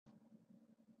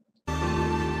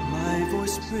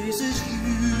voice praises you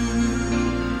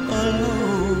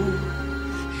alone,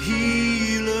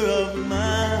 healer of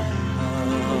my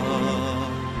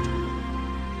heart,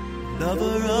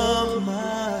 lover of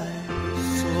my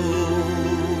soul.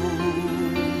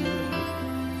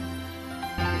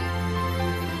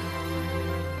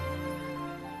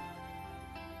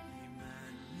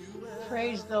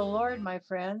 Praise the Lord, my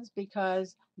friends,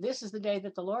 because this is the day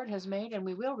that the Lord has made, and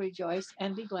we will rejoice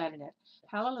and be glad in it.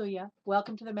 Hallelujah.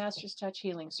 Welcome to the Master's Touch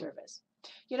Healing Service.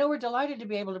 You know, we're delighted to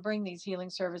be able to bring these healing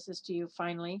services to you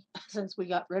finally, since we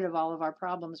got rid of all of our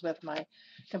problems with my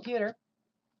computer,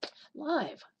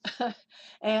 live.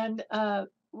 And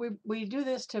we do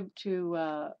this to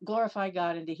glorify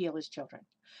God and to heal his children.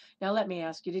 Now, let me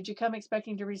ask you, did you come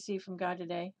expecting to receive from God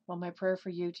today? Well, my prayer for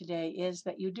you today is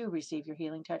that you do receive your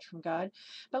healing touch from God.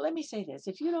 But let me say this,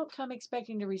 if you don't come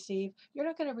expecting to receive, you're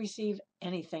not going to receive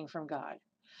anything from God.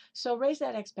 So raise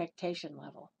that expectation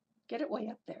level. Get it way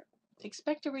up there.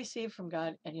 Expect to receive from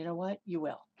God, and you know what? You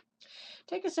will.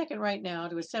 Take a second right now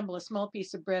to assemble a small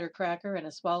piece of bread or cracker and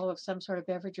a swallow of some sort of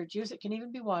beverage or juice. It can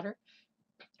even be water,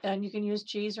 and you can use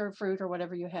cheese or fruit or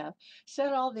whatever you have.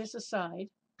 Set all this aside.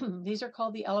 These are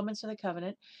called the elements of the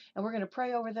covenant, and we're going to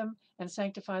pray over them and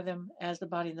sanctify them as the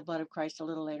body and the blood of Christ a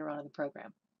little later on in the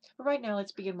program. But right now,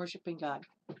 let's begin worshiping God.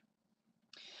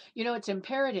 You know, it's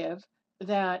imperative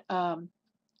that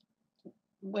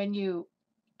when you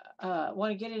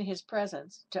want to get in his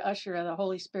presence, to usher the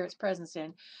Holy Spirit's presence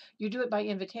in, you do it by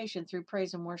invitation through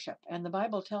praise and worship. And the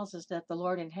Bible tells us that the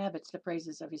Lord inhabits the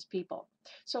praises of his people.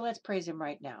 So let's praise him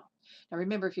right now. Now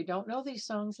remember, if you don't know these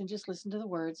songs and just listen to the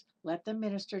words, let them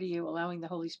minister to you, allowing the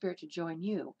Holy Spirit to join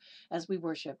you as we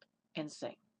worship and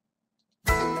sing.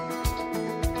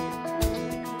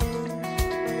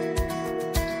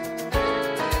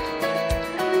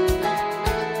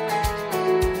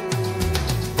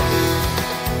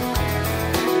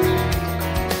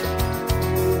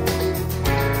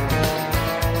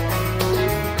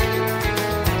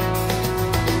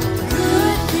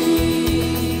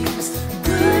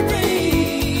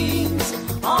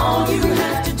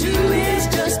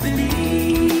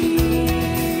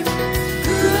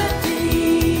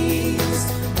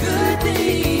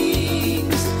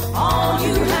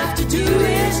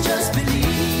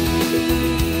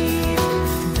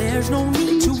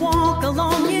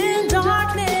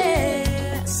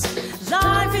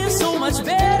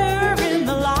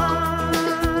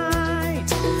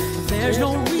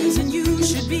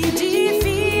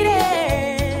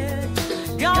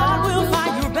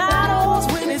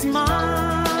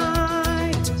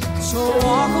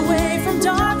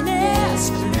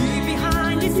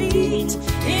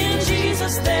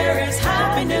 There is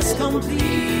happiness complete.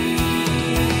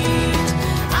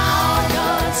 Our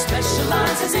God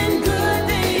specializes in good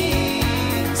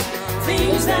things,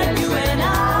 things that you and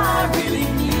I really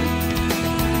need.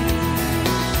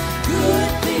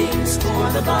 Good things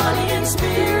for the body and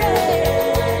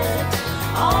spirit.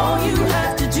 All you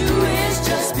have to do is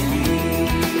just believe.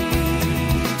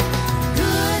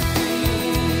 Good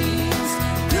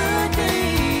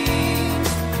things,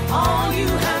 all you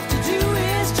have to do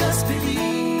is just believe.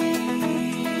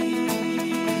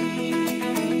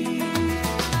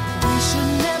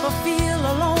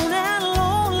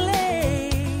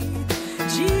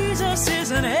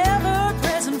 An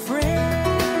ever-present friend.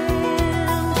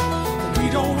 We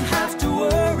don't have to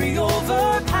worry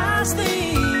over past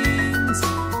things.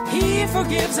 He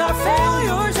forgives our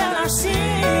failures and our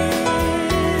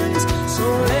sins. So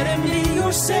let him be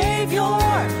your Savior,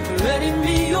 let him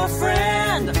be your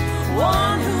friend,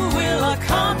 one who will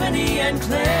accompany and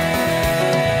cleanse.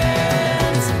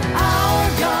 Our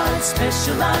God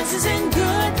specializes in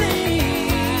good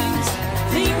things,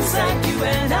 things that you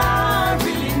and I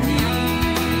really need.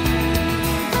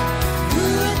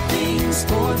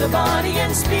 For the body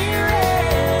and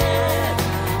spirit,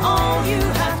 all you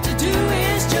have to do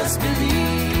is just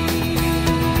believe.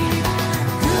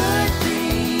 Good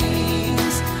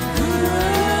things,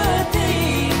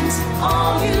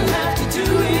 all you have to do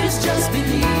is just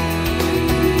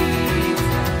believe.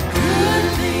 Good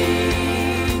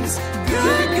things,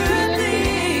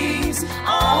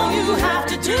 all you have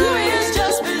to do is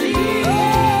just believe.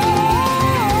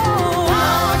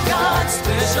 Our God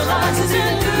specializes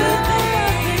in good things.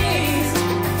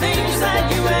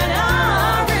 That you and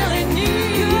I really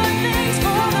need. Good things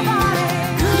for the body.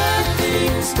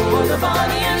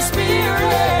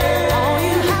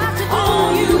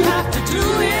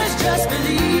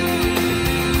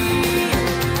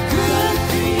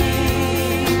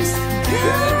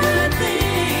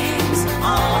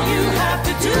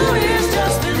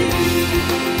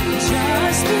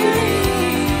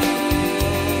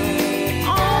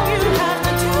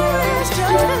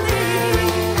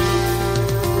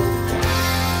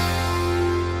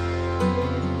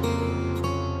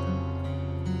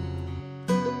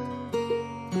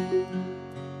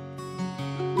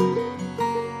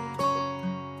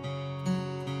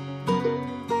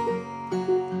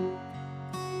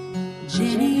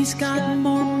 She's got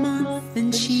more month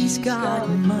than she's got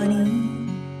money.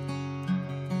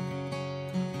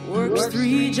 Works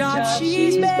 3 jobs,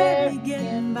 she's barely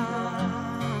getting by.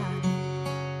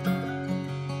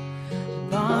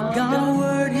 Bob got a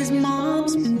word, his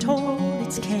mom's been told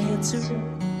it's cancer.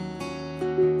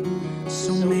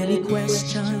 So many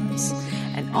questions,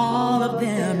 and all of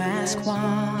them ask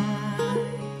why.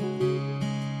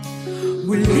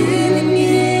 We're living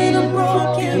in a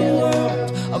broken world.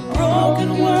 A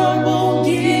broken world won't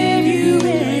give you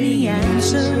any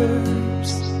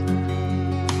answers.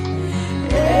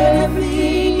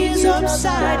 Everything is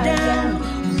upside down.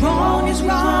 Wrong is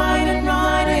right and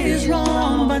right is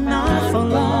wrong, but not for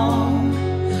long.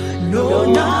 No,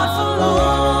 not for long.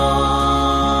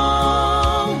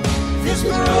 This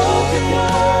broken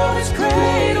world is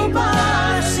cradled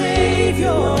by a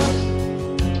Savior.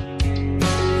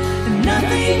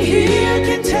 Nothing here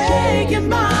can take him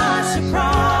by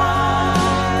surprise.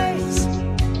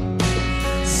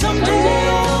 Someday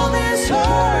all this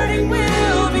hurting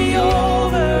will be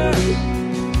over,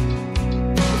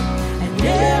 and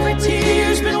every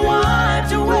tear's been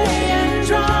wiped away and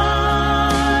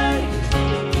dry.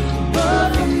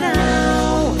 But for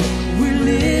now, we're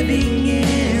living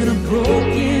in a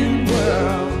broken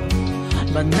world,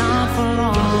 but not for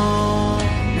long.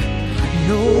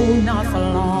 No, not for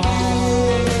long.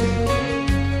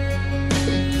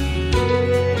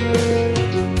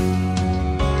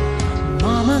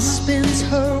 Spends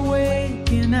her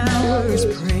waking hours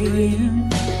praying.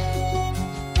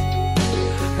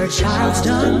 Her child's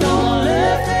done gone,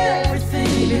 left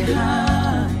everything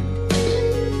behind.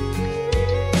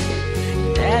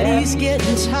 Daddy's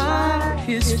getting tired,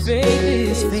 his faith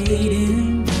is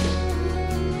fading.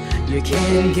 You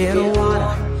can't get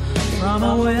water from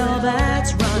a well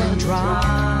that's running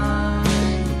dry.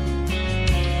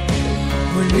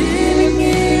 We're living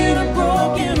in a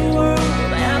broken world,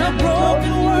 and a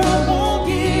broken world won't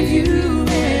give you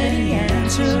any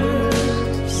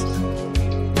answers.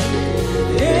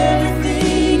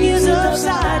 Everything is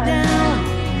upside down.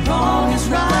 Wrong is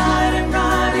right and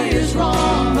right is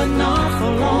wrong, but not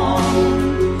for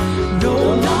long.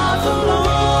 No, not for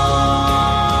long.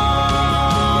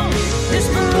 This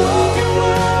broken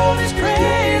world is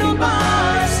cradled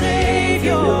by a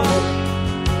Savior,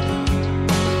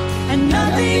 and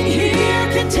nothing here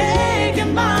can take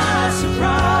him by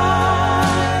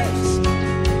surprise.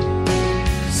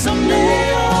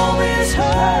 Someday all this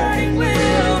hurting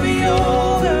will be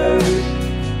over,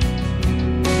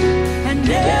 and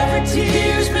every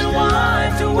tear's been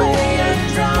wiped away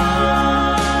and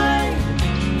dry.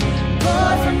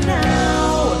 But for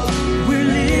now, we're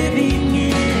living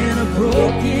in a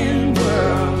broken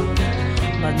world,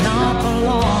 but not for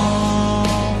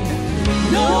long.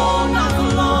 No, not for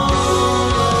long.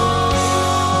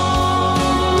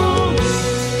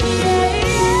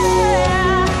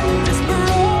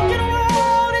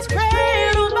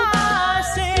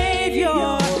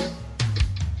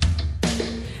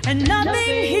 And nothing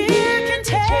here can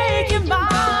take him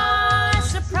by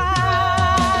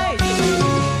surprise.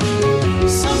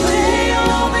 Someday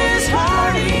all this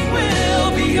hurting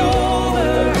will be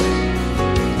over,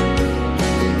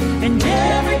 and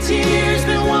every tear's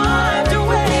been wiped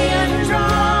away and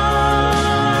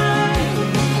dry.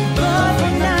 But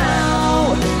for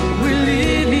now, we're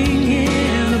living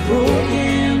in a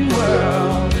broken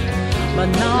world, but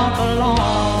not for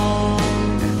long.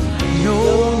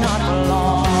 No, not for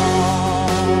long.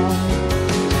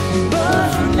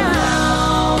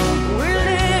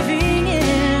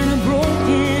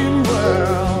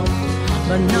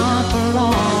 But not for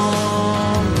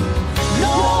long.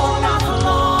 No, not for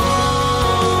long.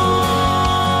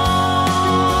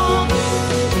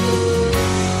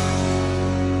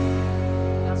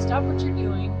 Now stop what you're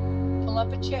doing, pull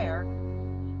up a chair,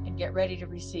 and get ready to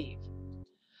receive.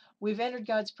 We've entered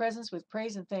God's presence with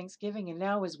praise and thanksgiving, and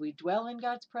now as we dwell in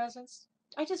God's presence,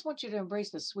 I just want you to embrace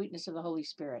the sweetness of the Holy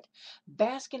Spirit.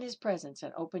 Bask in his presence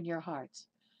and open your hearts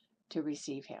to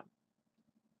receive him.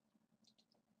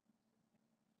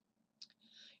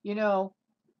 You know,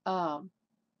 I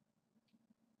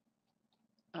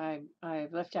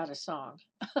left out a song,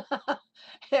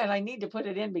 and I need to put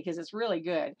it in because it's really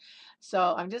good.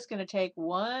 So I'm just going to take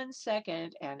 1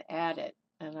 second and add it.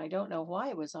 And I don't know why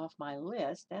it was off my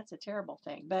list. That's a terrible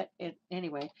thing. But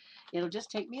anyway, it'll just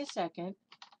take me a second.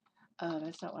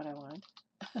 That's not what I want.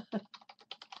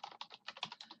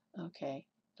 Okay,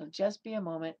 it'll just be a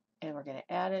moment, and we're going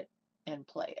to add it and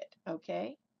play it.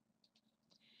 Okay.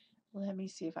 Let me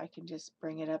see if I can just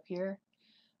bring it up here.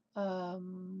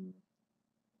 Hurry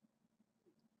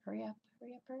up,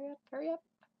 hurry up, hurry up, hurry up.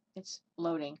 It's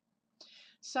loading.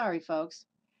 Sorry, folks.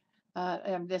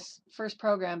 and this first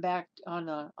program back on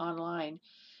online,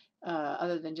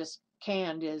 other than just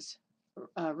canned, is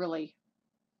really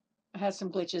has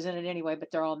some glitches in it anyway, but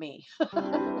they're all me.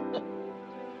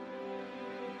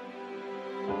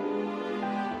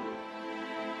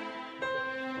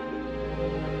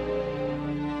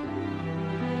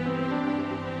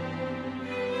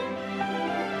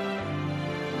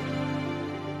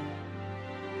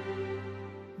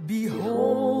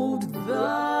 Behold the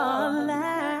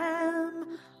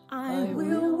Lamb I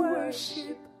will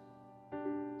worship,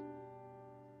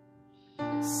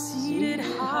 seated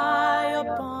high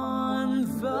upon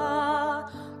the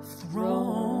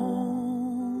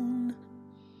throne.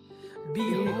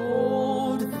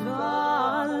 Behold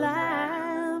the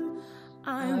Lamb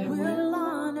I will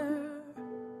honor,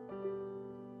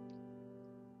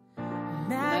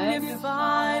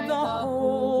 magnify the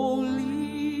Holy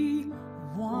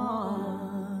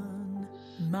One,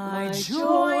 my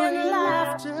joy and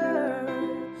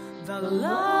laughter, the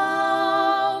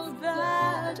love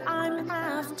that I'm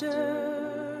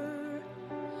after,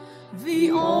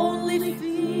 the only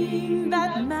thing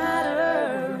that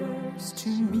matters to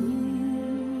me.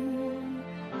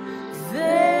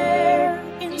 There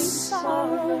in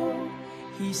sorrow,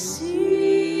 He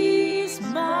sees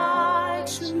my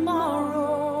tomorrow.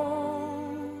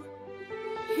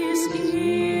 His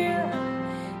ear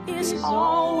is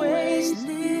always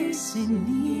listening.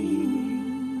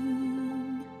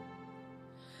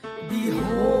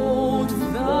 Behold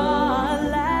the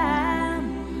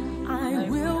Lamb I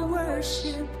will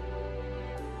worship,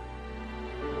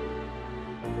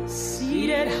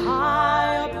 seated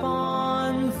high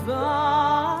upon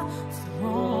the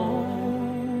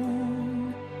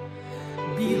throne.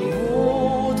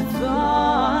 Behold the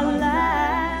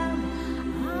Lamb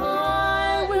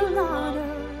I will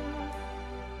honor,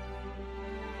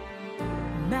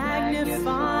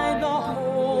 magnify the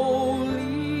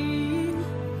Holy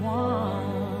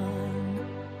One,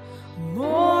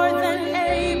 more than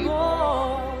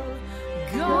able,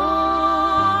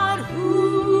 God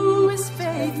who is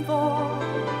faithful,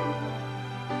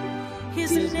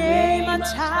 His name a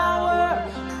tower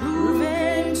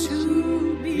proven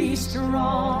to be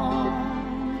strong.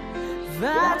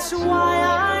 That's why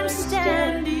I'm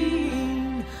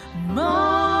standing,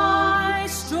 my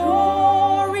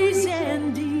story's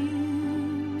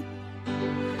ending.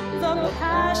 The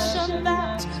passion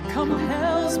that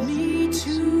compels me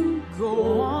to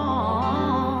go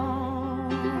on.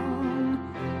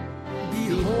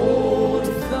 Behold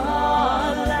the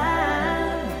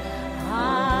Lamb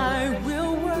I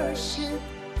will worship,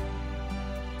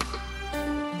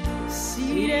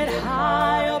 seated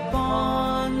high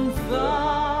upon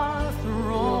the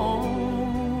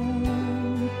throne.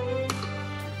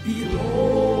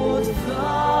 Behold the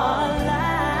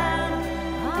Lamb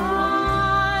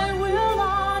I will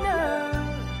honor,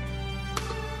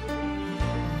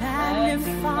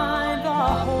 magnify the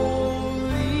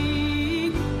Holy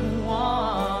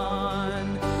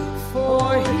One,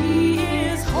 for He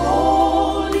is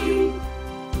holy,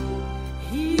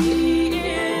 He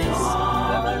is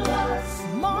marvelous,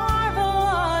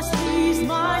 marvelous. He's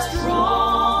my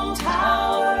strong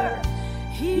tower,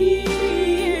 He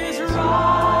is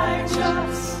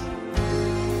righteous.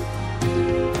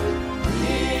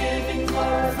 Living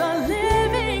Word, the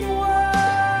living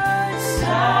Word,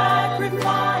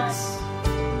 sacrifice,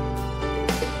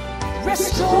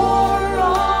 restorer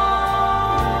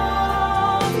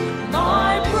of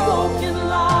my broken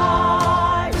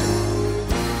life.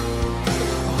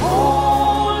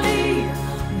 Holy,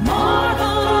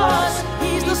 marvelous,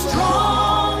 He's the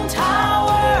strong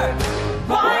tower,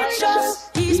 righteous,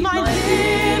 He's my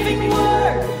living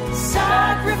Word,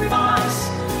 sacrifice,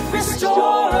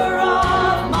 restorer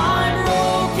of my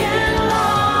broken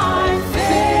life.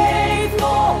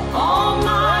 Faithful,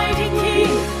 almighty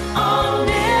King,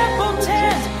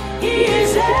 omnipotent, He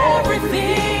is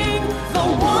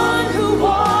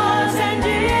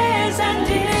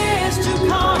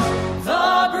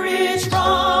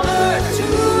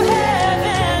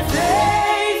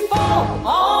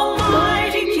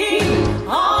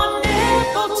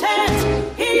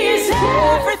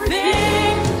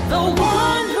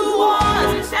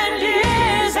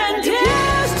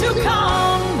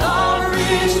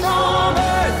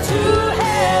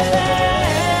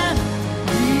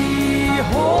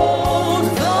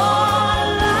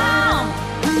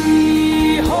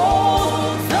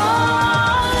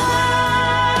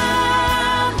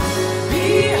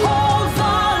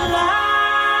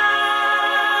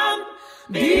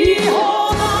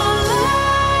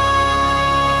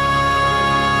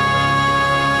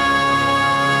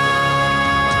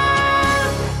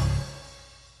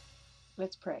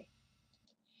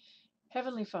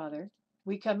Father,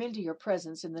 we come into your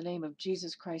presence in the name of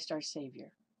Jesus Christ, our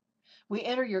Savior. We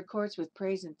enter your courts with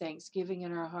praise and thanksgiving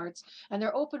in our hearts, and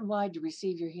they're open wide to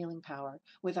receive your healing power,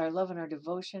 with our love and our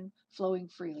devotion flowing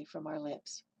freely from our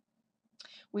lips.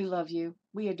 We love you,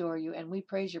 we adore you, and we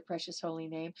praise your precious holy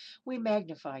name. We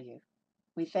magnify you.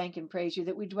 We thank and praise you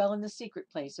that we dwell in the secret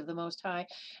place of the Most High,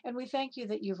 and we thank you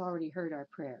that you've already heard our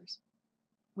prayers.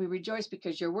 We rejoice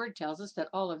because your word tells us that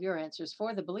all of your answers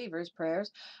for the believers'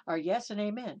 prayers are yes and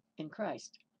amen in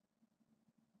Christ.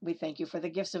 We thank you for the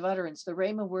gifts of utterance, the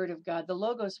Rhema word of God, the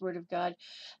Logos word of God,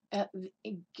 the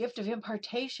gift of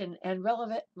impartation and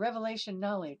revelation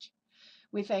knowledge.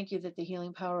 We thank you that the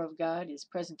healing power of God is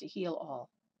present to heal all.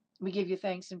 We give you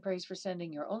thanks and praise for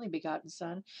sending your only begotten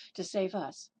Son to save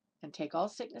us and take all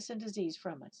sickness and disease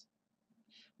from us.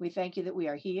 We thank you that we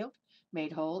are healed,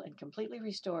 made whole, and completely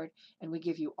restored, and we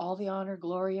give you all the honor,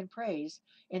 glory, and praise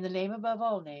in the name above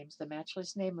all names, the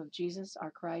matchless name of Jesus,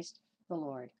 our Christ, the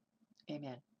Lord.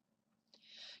 Amen.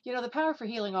 You know, the power for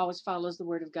healing always follows the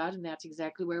Word of God, and that's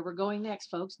exactly where we're going next,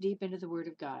 folks, deep into the Word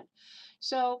of God.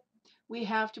 So we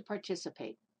have to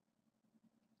participate.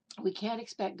 We can't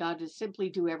expect God to simply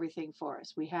do everything for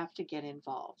us. We have to get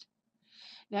involved.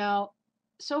 Now,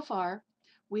 so far,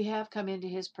 we have come into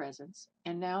his presence,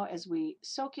 and now as we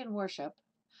soak in worship,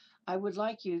 I would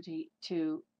like you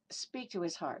to speak to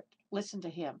his heart, listen to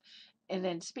him, and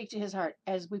then speak to his heart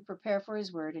as we prepare for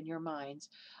his word and your minds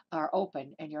are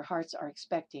open and your hearts are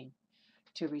expecting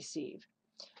to receive.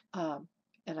 And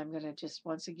I'm going to just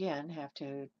once again have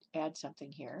to add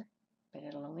something here, but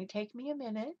it'll only take me a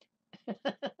minute.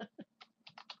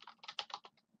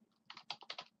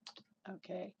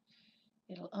 Okay,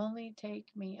 it'll only take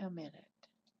me a minute.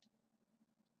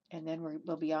 And then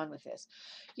we'll be on with this.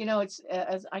 You know, it's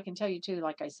as I can tell you too,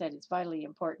 like I said, it's vitally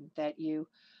important that you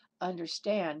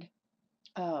understand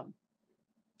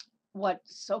what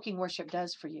soaking worship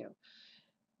does for you.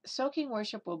 Soaking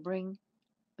worship will bring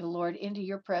the Lord into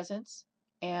your presence,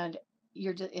 and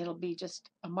it'll be just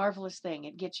a marvelous thing.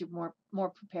 It gets you more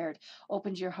prepared,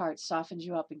 opens your heart, softens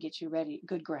you up, and gets you ready.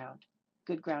 Good ground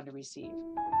to receive.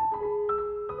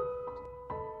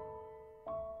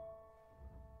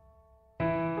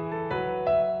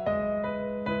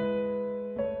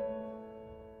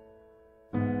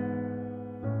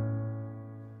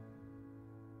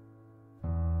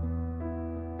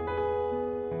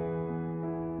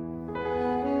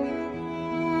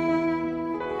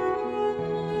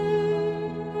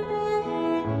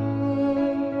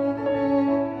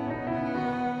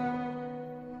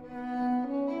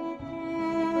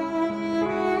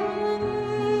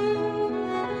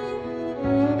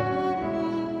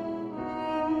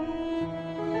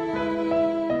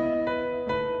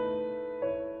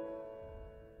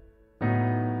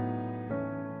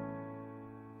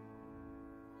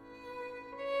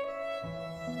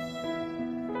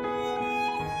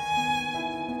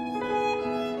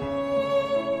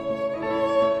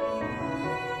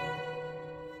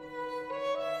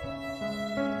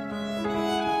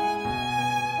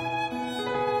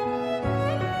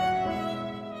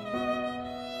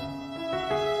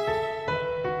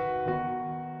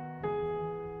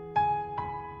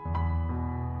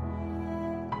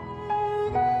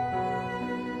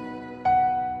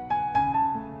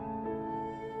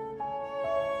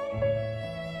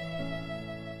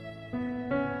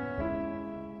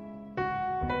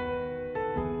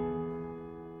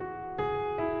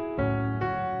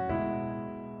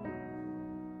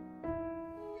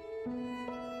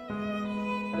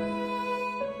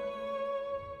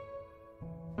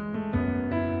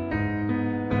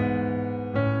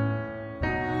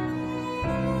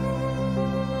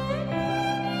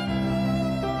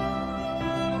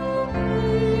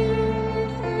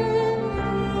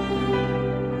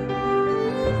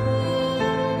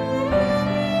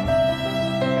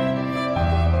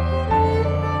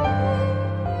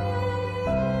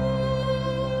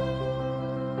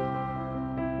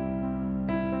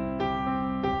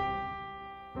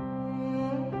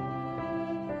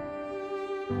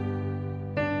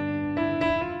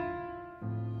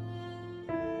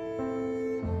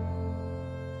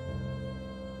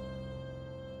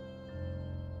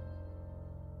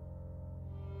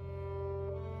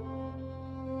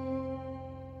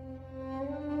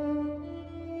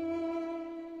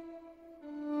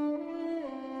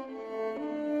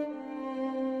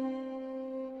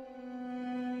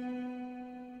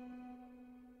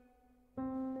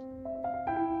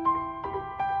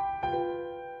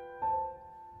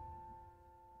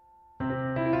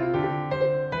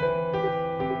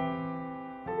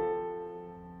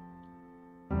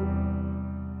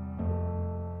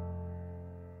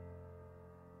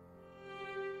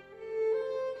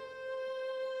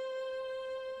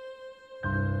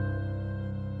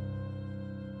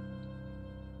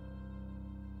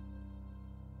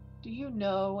 Do you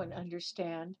know and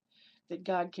understand that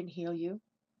God can heal you?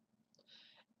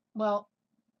 Well,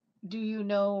 do you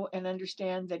know and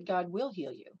understand that God will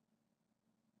heal you?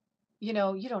 You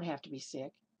know, you don't have to be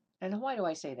sick. And why do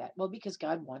I say that? Well, because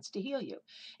God wants to heal you.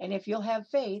 And if you'll have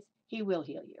faith, He will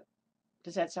heal you.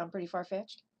 Does that sound pretty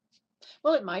far-fetched?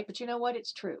 Well, it might, but you know what?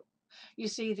 It's true. You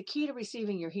see, the key to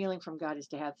receiving your healing from God is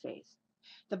to have faith.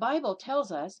 The Bible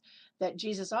tells us that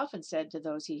Jesus often said to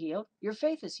those He healed, "Your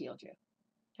faith has healed you."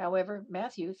 However,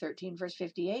 Matthew 13, verse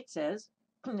 58 says,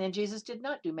 and Jesus did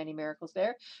not do many miracles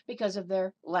there because of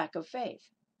their lack of faith.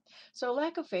 So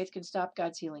lack of faith can stop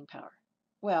God's healing power.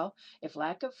 Well, if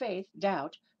lack of faith,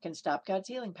 doubt, can stop God's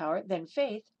healing power, then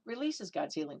faith releases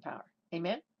God's healing power.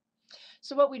 Amen?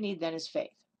 So what we need then is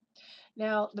faith.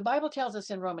 Now, the Bible tells us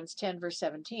in Romans 10, verse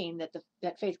 17,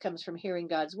 that faith comes from hearing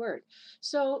God's word.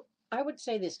 So I would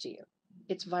say this to you.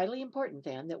 It's vitally important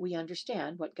then that we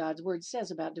understand what God's word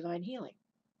says about divine healing.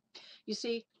 You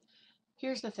see,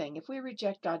 here's the thing. If we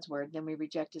reject God's word, then we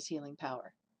reject His healing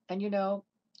power. And you know,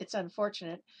 it's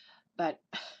unfortunate, but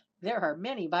there are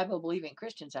many Bible-believing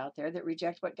Christians out there that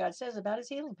reject what God says about His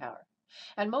healing power.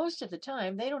 And most of the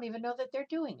time, they don't even know that they're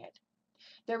doing it.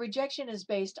 Their rejection is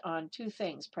based on two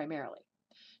things primarily.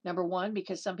 Number one,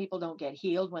 because some people don't get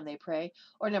healed when they pray,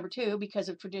 or number two, because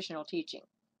of traditional teaching.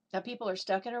 Now, people are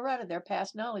stuck in a rut of their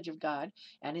past knowledge of God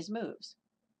and His moves.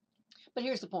 But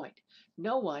here's the point.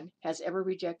 No one has ever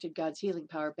rejected God's healing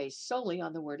power based solely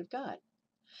on the Word of God.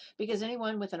 Because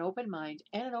anyone with an open mind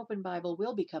and an open Bible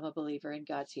will become a believer in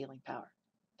God's healing power.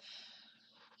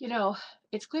 You know,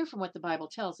 it's clear from what the Bible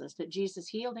tells us that Jesus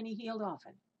healed, and He healed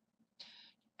often.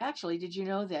 Actually, did you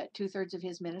know that 2/3 of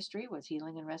His ministry was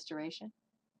healing and restoration?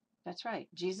 That's right.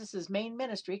 Jesus' main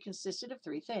ministry consisted of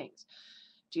three things.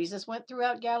 Jesus went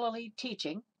throughout Galilee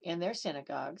teaching in their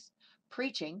synagogues,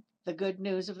 preaching the good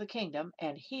news of the kingdom,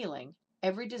 and healing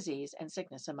every disease and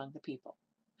sickness among the people.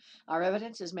 Our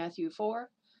evidence is Matthew 4,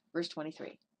 verse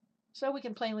 23. So we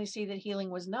can plainly see that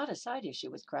healing was not a side issue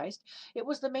with Christ. It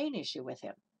was the main issue with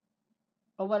Him.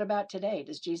 Well, what about today?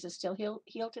 Does Jesus still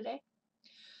heal today?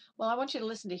 Well, I want you to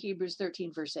listen to Hebrews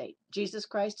 13, verse 8. Jesus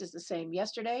Christ is the same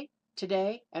yesterday,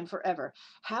 today, and forever.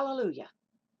 Hallelujah.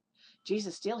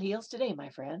 Jesus still heals today, my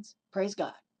friends. Praise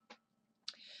God.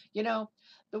 You know,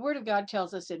 the Word of God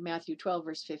tells us in Matthew 12,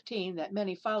 verse 15, that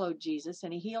many followed Jesus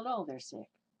and He healed all their sick.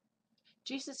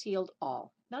 Jesus healed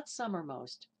all, not some or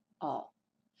most, all.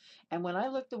 And when I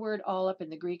look the word all up in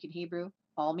the Greek and Hebrew,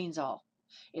 all means all.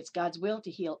 It's God's will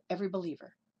to heal every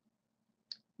believer.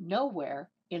 Nowhere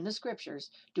in the scriptures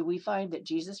do we find that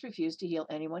Jesus refused to heal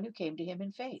anyone who came to Him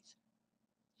in faith.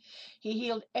 He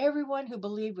healed everyone who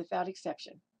believed without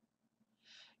exception.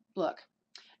 Look,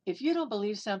 if you don't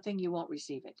believe something, you won't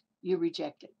receive it. You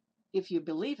reject it. If you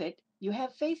believe it, you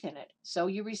have faith in it, so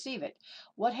you receive it.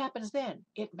 What happens then?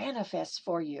 It manifests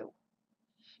for you.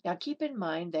 Now keep in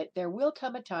mind that there will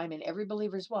come a time in every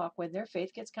believer's walk when their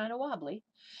faith gets kind of wobbly.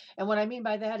 And what I mean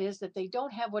by that is that they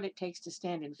don't have what it takes to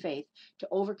stand in faith to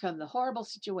overcome the horrible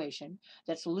situation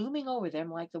that's looming over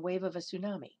them like the wave of a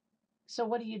tsunami. So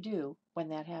what do you do when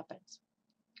that happens?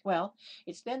 Well,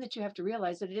 it's then that you have to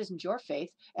realize that it isn't your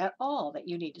faith at all that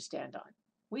you need to stand on.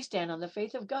 We stand on the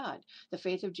faith of God, the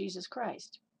faith of Jesus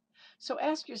Christ. So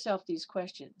ask yourself these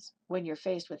questions when you're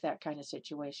faced with that kind of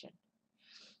situation.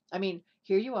 I mean,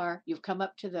 here you are, you've come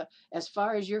up to as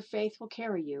far as your faith will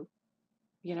carry you,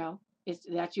 you know, it's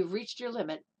that you've reached your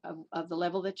limit of the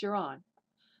level that you're on.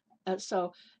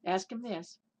 So ask Him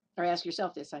this, or ask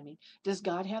yourself this, does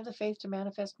God have the faith to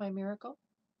manifest my miracle?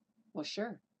 Well,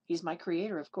 sure. He's my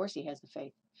creator. Of course He has the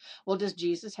faith. Well, does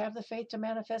Jesus have the faith to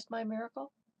manifest my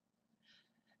miracle?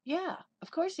 Yeah,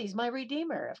 of course He's my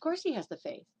redeemer. Of course He has the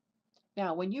faith.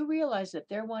 Now, when you realize that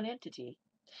they're one entity,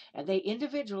 and they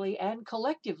individually and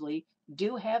collectively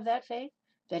do have that faith,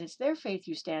 then it's their faith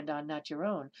you stand on, not your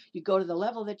own. You go to the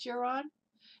level that you're on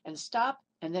and stop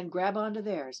and then grab onto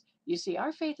theirs. You see,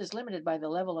 our faith is limited by the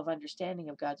level of understanding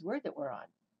of God's word that we're on.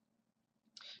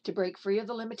 To break free of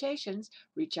the limitations,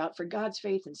 reach out for God's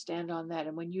faith and stand on that.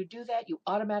 And when you do that, you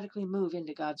automatically move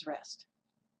into God's rest.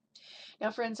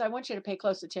 Now, friends, I want you to pay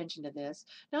close attention to this.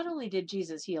 Not only did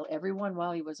Jesus heal everyone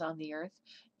while He was on the earth,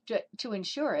 to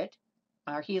ensure it,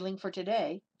 our healing for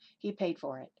today, He paid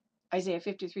for it. Isaiah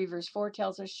 53 verse 4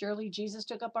 tells us, surely Jesus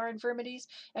took up our infirmities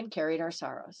and carried our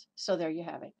sorrows. So there you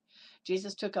have it.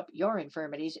 Jesus took up your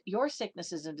infirmities, your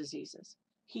sicknesses and diseases.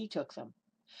 He took them.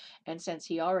 And since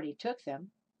He already took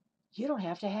them, you don't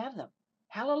have to have them.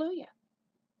 Hallelujah.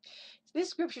 This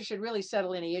scripture should really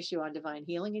settle any issue on divine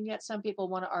healing, and yet some people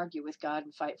want to argue with God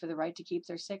and fight for the right to keep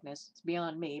their sickness. It's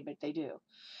beyond me, but they do.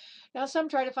 Now, some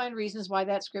try to find reasons why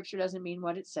that scripture doesn't mean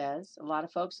what it says. A lot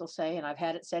of folks will say, and I've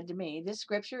had it said to me, this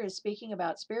scripture is speaking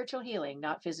about spiritual healing,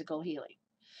 not physical healing.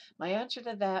 My answer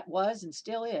to that was and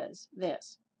still is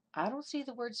this: I don't see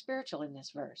the word spiritual in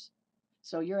this verse.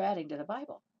 So you're adding to the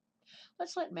Bible.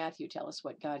 Let's let Matthew tell us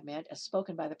what God meant as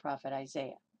spoken by the prophet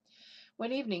Isaiah.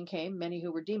 When evening came, many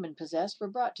who were demon-possessed were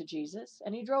brought to Jesus,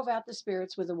 and he drove out the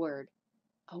spirits with a word,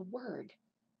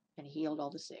 and healed all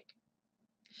the sick.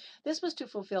 This was to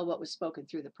fulfill what was spoken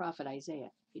through the prophet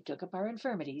Isaiah. He took up our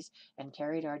infirmities and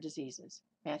carried our diseases.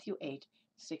 Matthew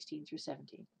 8:16 through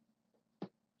 17.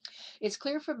 It's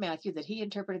clear from Matthew that he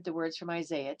interpreted the words from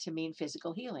Isaiah to mean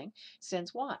physical healing.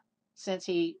 Since what? Since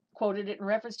he quoted it in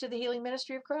reference to the healing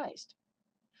ministry of Christ.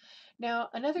 Now,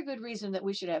 another good reason that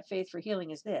we should have faith for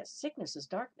healing is this: sickness is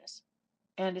darkness,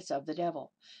 and it's of the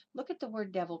devil. Look at the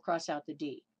word devil, cross out the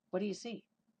D. What do you see?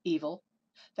 Evil.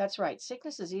 That's right,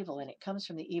 sickness is evil, and it comes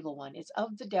from the evil one. It's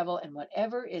of the devil, and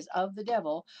whatever is of the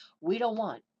devil, we don't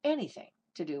want anything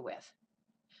to do with.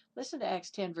 Listen to Acts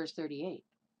 10, verse 38.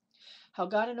 How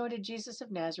God anointed Jesus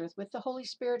of Nazareth with the Holy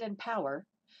Spirit and power,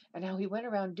 and how he went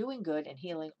around doing good and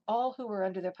healing all who were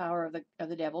under the power of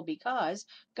the devil, because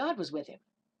God was with him.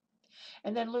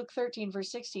 And then Luke 13,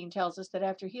 verse 16 tells us that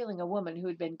after healing a woman who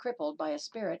had been crippled by a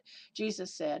spirit,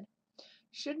 Jesus said,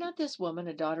 should not this woman,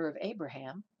 a daughter of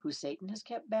Abraham, who Satan has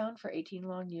kept bound for 18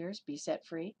 long years, be set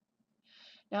free?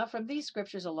 Now, from these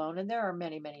scriptures alone, and there are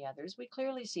many, many others, we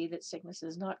clearly see that sickness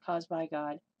is not caused by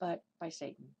God, but by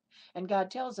Satan. And God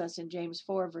tells us in James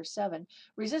 4, verse 7,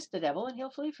 resist the devil and he'll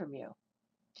flee from you.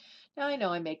 Now, I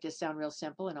know I make this sound real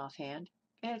simple and offhand,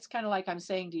 and it's kind of like I'm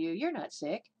saying to you, you're not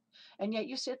sick. And yet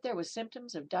you sit there with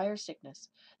symptoms of dire sickness.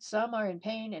 Some are in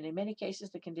pain, and in many cases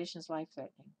the condition is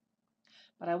life-threatening.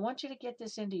 But I want you to get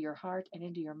this into your heart and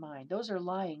into your mind. Those are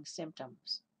lying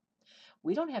symptoms.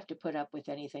 We don't have to put up with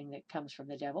anything that comes from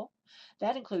the devil.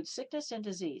 That includes sickness and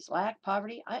disease, lack,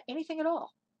 poverty, anything at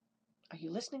all. Are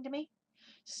you listening to me?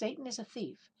 Satan is a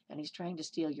thief, and he's trying to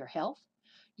steal your health,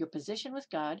 your position with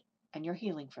God, and your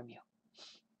healing from you.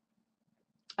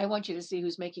 I want you to see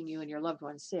who's making you and your loved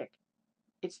ones sick.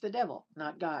 It's the devil,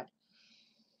 not God.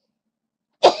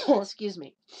 Excuse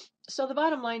me. So the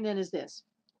bottom line then is this: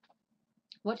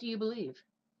 what do you believe?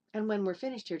 And when we're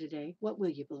finished here today, what will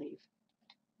you believe?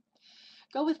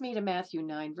 Go with me to Matthew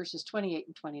 9, verses 28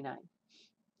 and 29.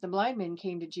 The blind men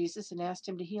came to Jesus and asked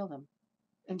him to heal them.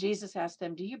 And Jesus asked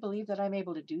them, do you believe that I'm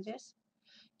able to do this?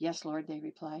 Yes, Lord, they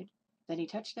replied. Then he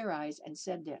touched their eyes and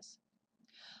said this,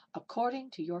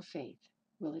 according to your faith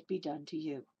will it be done to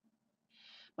you.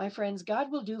 My friends,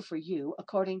 God will do for you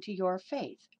according to your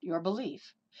faith, your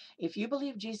belief. If you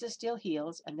believe Jesus still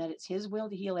heals and that it's his will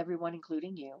to heal everyone,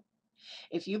 including you,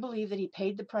 if you believe that he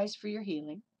paid the price for your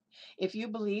healing, if you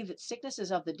believe that sickness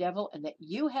is of the devil and that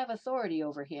you have authority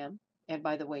over him, and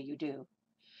by the way, you do,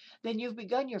 then you've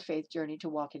begun your faith journey to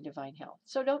walk in divine health.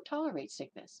 So don't tolerate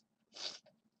sickness.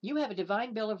 You have a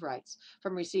divine bill of rights,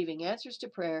 from receiving answers to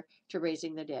prayer to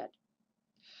raising the dead.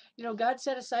 You know, God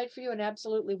set aside for you an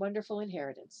absolutely wonderful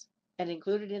inheritance, and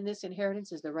included in this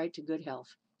inheritance is the right to good health.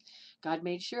 God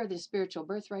made sure this spiritual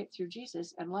birthright through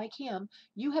Jesus, and like him,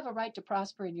 you have a right to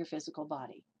prosper in your physical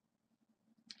body.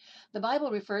 The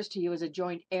Bible refers to you as a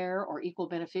joint heir or equal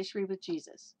beneficiary with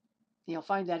Jesus. You'll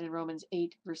find that in Romans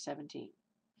 8, verse 17.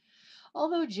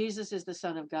 Although Jesus is the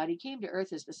Son of God, he came to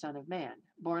earth as the Son of Man,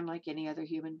 born like any other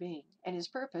human being, and his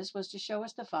purpose was to show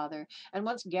us the Father, and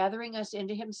once gathering us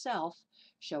into himself,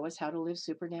 show us how to live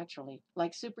supernaturally,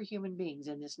 like superhuman beings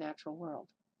in this natural world.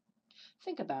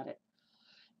 Think about it.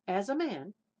 As a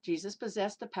man, Jesus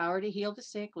possessed the power to heal the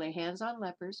sick, lay hands on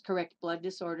lepers, correct blood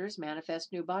disorders,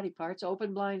 manifest new body parts,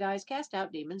 open blind eyes, cast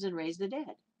out demons, and raise the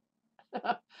dead.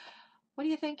 What do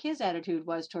you think his attitude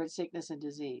was towards sickness and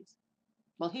disease?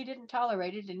 Well, he didn't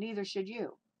tolerate it, and neither should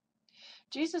you.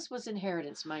 Jesus was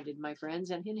inheritance-minded, my friends,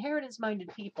 and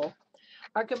inheritance-minded people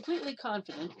are completely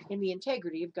confident in the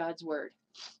integrity of God's word.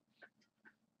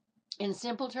 In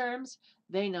simple terms,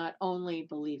 they not only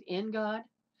believe in God,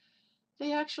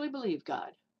 they actually believe God.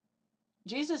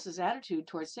 Jesus' attitude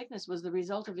towards sickness was the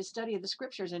result of his study of the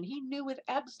scriptures, and he knew with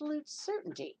absolute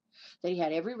certainty that he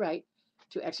had every right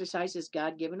to exercise his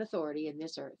God-given authority in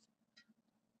this earth.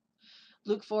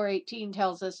 Luke 4:18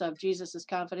 tells us of Jesus'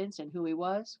 confidence in who he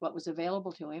was, what was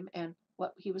available to him, and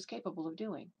what he was capable of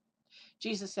doing.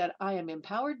 Jesus said, I am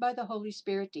empowered by the Holy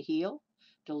Spirit to heal,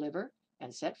 deliver,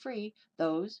 and set free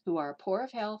those who are poor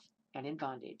of health and in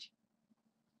bondage.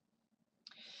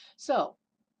 So,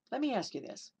 let me ask you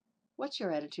this. What's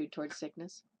your attitude towards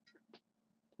sickness?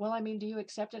 Well, do you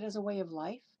accept it as a way of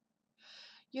life?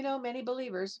 You know, many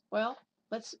believers,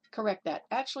 Let's correct that.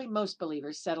 Actually, most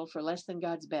believers settle for less than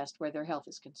God's best where their health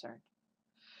is concerned.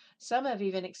 Some have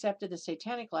even accepted the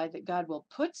satanic lie that God will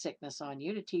put sickness on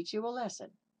you to teach you a lesson.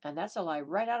 And that's a lie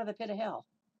right out of the pit of hell.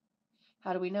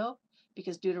 How do we know?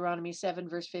 Because Deuteronomy 7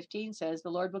 verse 15 says, the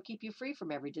Lord will keep you free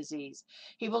from every disease.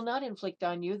 He will not inflict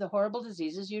on you the horrible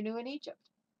diseases you knew in Egypt.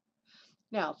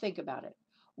 Now, think about it.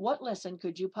 What lesson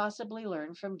could you possibly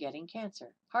learn from getting cancer,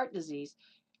 heart disease,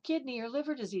 kidney or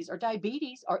liver disease, or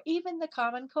diabetes, or even the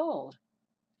common cold?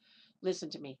 Listen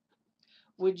to me.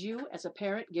 Would you, as a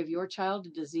parent, give your child a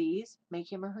disease,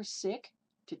 make him or her sick,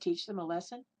 to teach them a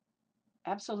lesson?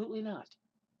 Absolutely not.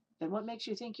 Then what makes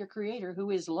you think your Creator,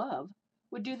 who is love,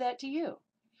 would do that to you?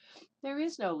 There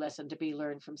is no lesson to be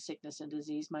learned from sickness and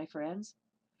disease, my friends.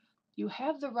 You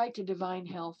have the right to divine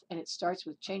health, and it starts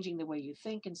with changing the way you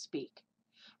think and speak.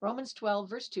 Romans 12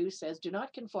 verse 2 says, do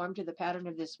not conform to the pattern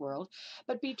of this world,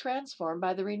 but be transformed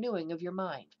by the renewing of your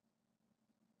mind.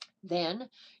 Then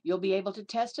you'll be able to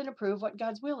test and approve what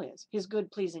God's will is, his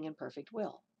good, pleasing, and perfect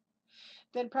will.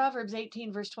 Then Proverbs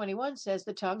 18 verse 21 says,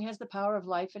 the tongue has the power of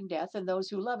life and death, and those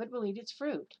who love it will eat its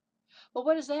fruit. Well,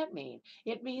 what does that mean?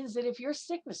 It means that if you're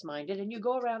sickness-minded and you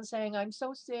go around saying, I'm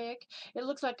so sick, it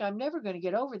looks like I'm never going to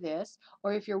get over this,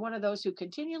 or if you're one of those who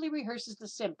continually rehearses the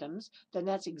symptoms, then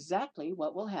that's exactly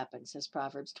what will happen, says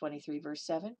Proverbs 23 verse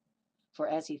 7. For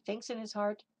as he thinks in his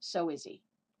heart, so is he.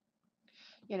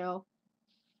 You know,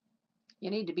 you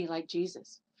need to be like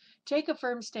Jesus. Take a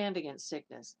firm stand against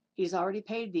sickness. He's already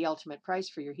paid the ultimate price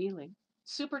for your healing.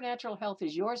 Supernatural health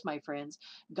is yours, my friends.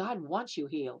 God wants you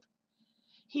healed.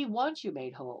 He wants you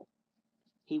made whole.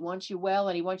 He wants you well,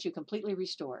 and he wants you completely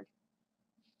restored.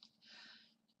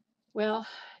 Well,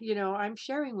 you know, I'm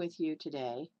sharing with you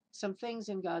today some things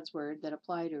in God's Word that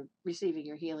apply to receiving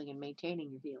your healing and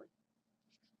maintaining your healing.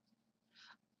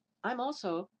 I'm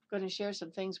also going to share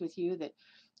some things with you that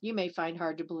you may find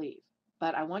hard to believe,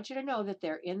 but I want you to know that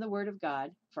they're in the Word of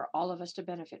God for all of us to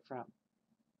benefit from.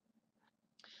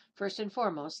 First and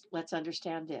foremost, let's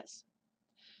understand this.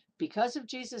 Because of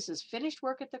Jesus' finished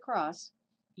work at the cross,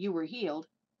 you were healed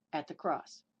at the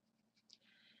cross.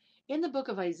 In the book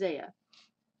of Isaiah,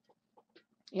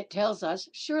 it tells us,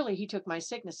 surely he took my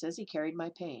sicknesses, he carried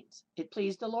my pains. It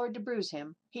pleased the Lord to bruise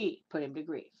him, he put him to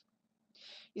grief.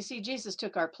 You see, Jesus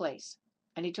took our place,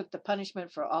 and he took the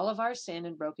punishment for all of our sin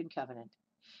and broken covenant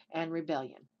and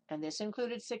rebellion, and this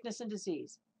included sickness and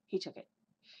disease. He took it.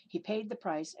 He paid the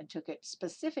price and took it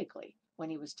specifically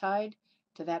when he was tied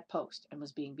to that post and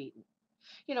was being beaten.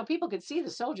 You know, people could see the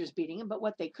soldiers beating him, but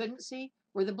what they couldn't see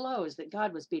were the blows that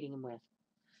God was beating him with.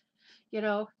 You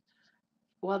know,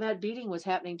 while that beating was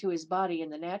happening to his body in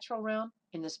the natural realm,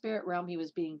 in the spirit realm, he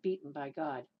was being beaten by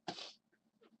God.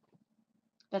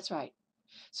 That's right.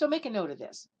 So make a note of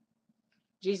this.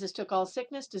 Jesus took all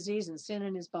sickness, disease, and sin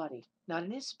in his body, not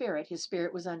in his spirit. His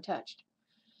spirit was untouched.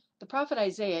 The prophet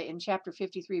Isaiah in chapter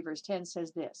 53, verse 10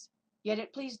 says this, yet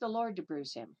it pleased the Lord to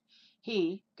bruise him.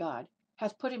 He, God,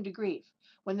 hath put him to grief.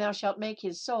 When thou shalt make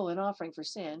his soul an offering for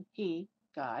sin, he,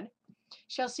 God,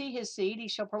 shall see his seed, he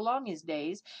shall prolong his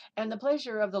days, and the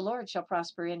pleasure of the Lord shall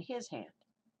prosper in his hand.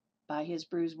 By his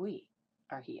bruise we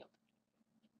are healed.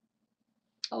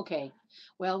 Okay,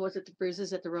 well, was it the bruises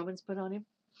that the Romans put on him?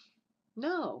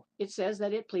 No, it says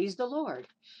that it pleased the Lord.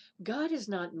 God is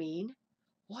not mean.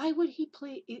 Why would he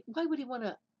want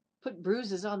to put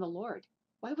bruises on the Lord?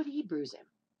 Why would he bruise him?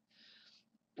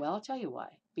 Well, I'll tell you why.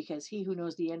 Because he who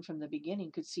knows the end from the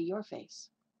beginning could see your face,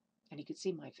 and he could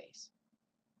see my face.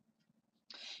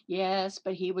 Yes,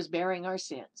 but he was bearing our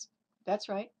sins. That's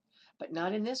right, but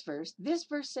not in this verse. This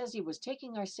verse says he was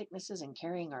taking our sicknesses and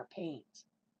carrying our pains.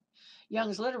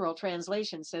 Young's literal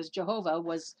translation says Jehovah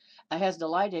has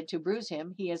delighted to bruise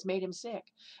him, he has made him sick.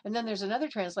 And then there's another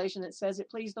translation that says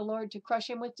it pleased the Lord to crush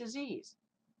him with disease.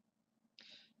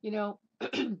 You know,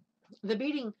 the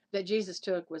beating that Jesus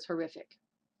took was horrific.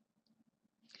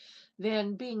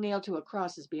 Then being nailed to a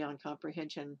cross is beyond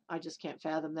comprehension. I just can't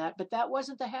fathom that. But that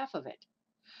wasn't the half of it.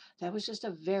 That was just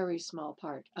a very small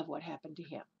part of what happened to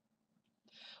him.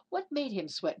 What made him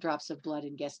sweat drops of blood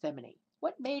in Gethsemane?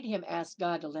 What made him ask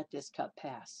God to let this cup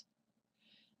pass?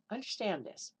 Understand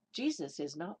this. Jesus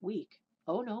is not weak.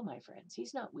 Oh no, my friends,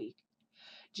 he's not weak.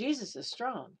 Jesus is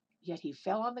strong, yet he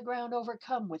fell on the ground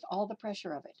overcome with all the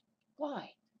pressure of it.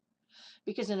 Why?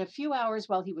 Because in a few hours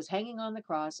while he was hanging on the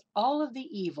cross, all of the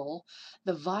evil,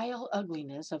 the vile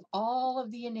ugliness of all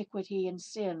of the iniquity and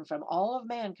sin from all of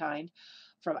mankind,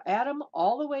 from Adam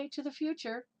all the way to the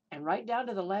future and right down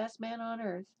to the last man on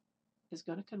earth, is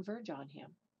going to converge on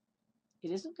him.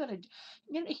 It isn't going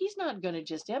to, he's not going to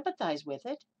just empathize with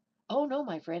it. Oh no,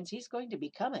 my friends, he's going to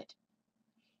become it.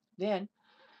 Then,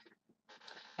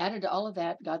 Added to all of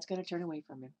that, God's going to turn away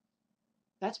from him.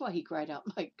 That's why he cried out,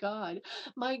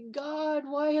 my God,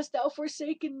 why hast thou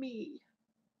forsaken me?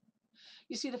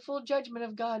 You see, the full judgment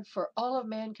of God for all of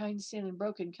mankind's sin and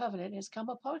broken covenant has come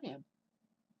upon him.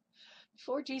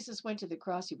 Before Jesus went to the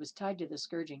cross, he was tied to the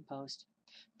scourging post,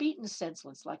 beaten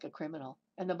senseless like a criminal.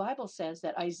 And the Bible says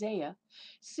that Isaiah,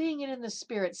 seeing it in the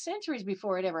spirit centuries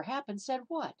before it ever happened, said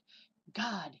what?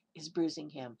 God is bruising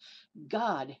him.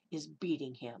 God is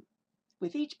beating him.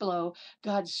 With each blow,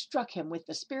 God struck him with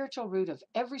the spiritual root of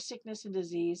every sickness and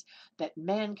disease that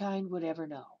mankind would ever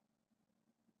know.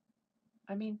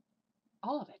 I mean,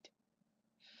 all of it.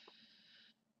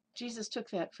 Jesus took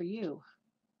that for you.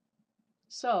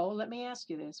 So let me ask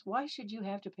you this. Why should you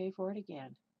have to pay for it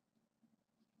again?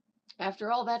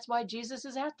 After all, that's why Jesus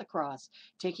is at the cross,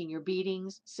 taking your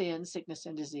beatings, sin, sickness,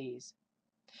 and disease.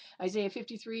 Isaiah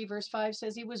 53 verse 5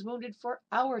 says he was wounded for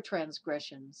our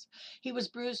transgressions. He was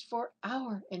bruised for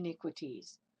our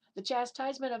iniquities. The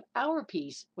chastisement of our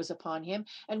peace was upon him,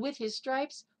 and with his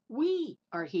stripes we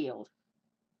are healed.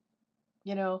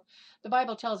 You know, the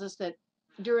Bible tells us that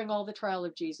during all the trial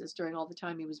of Jesus, during all the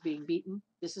time he was being beaten,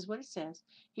 this is what it says.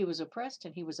 He was oppressed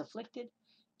and he was afflicted,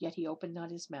 yet he opened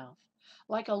not his mouth.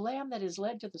 Like a lamb that is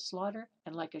led to the slaughter,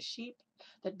 and like a sheep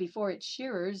that before its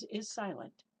shearers is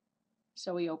silent,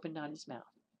 so he opened not his mouth.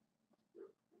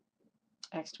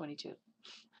 Acts 22.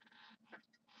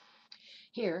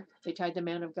 Here, they tied the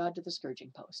man of God to the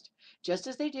scourging post. Just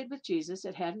as they did with Jesus,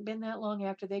 it hadn't been that long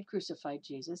after they'd crucified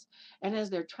Jesus. And as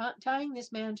they're tying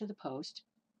this man to the post,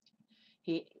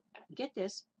 get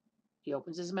this, he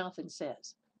opens his mouth and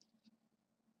says,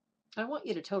 I want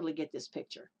you to totally get this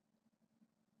picture.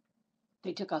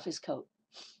 They took off his coat,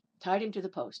 tied him to the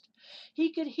post.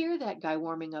 He could hear that guy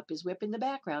warming up his whip in the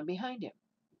background behind him.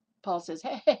 Paul says,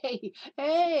 hey,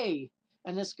 hey,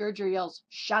 and the scourger yells,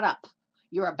 shut up,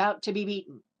 you're about to be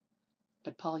beaten.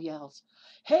 But Paul yells,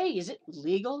 hey, is it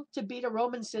legal to beat a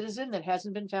Roman citizen that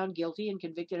hasn't been found guilty and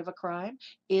convicted of a crime?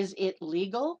 Is it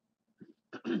legal?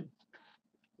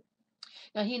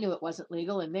 Now, he knew it wasn't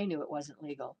legal, and they knew it wasn't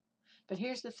legal. But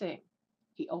here's the thing.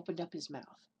 He opened up his mouth.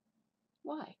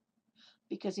 Why?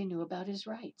 Because he knew about his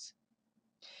rights.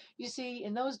 You see,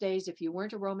 in those days, if you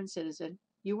weren't a Roman citizen,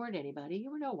 you weren't anybody.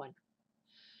 You were no one.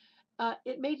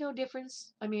 It made no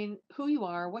difference. I mean, who you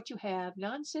are, what you have.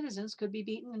 Non-citizens could be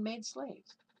beaten and made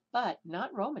slaves, but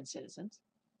not Roman citizens.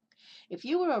 If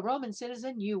you were a Roman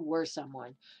citizen, you were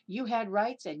someone. You had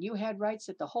rights, and you had rights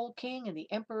that the whole king and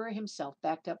the emperor himself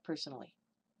backed up personally.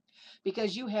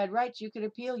 Because you had rights, you could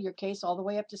appeal your case all the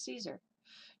way up to Caesar.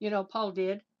 You know, Paul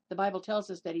did. The Bible tells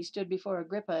us that he stood before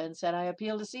Agrippa and said, I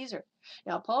appeal to Caesar.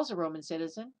 Now, Paul's a Roman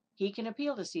citizen. He can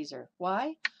appeal to Caesar.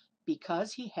 Why?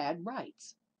 Because he had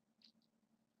rights.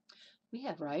 We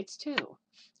have rights, too,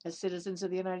 as citizens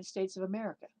of the United States of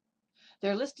America.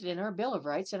 They're listed in our Bill of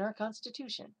Rights and our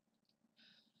Constitution.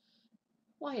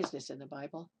 Why is this in the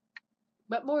Bible?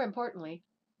 But more importantly,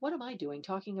 what am I doing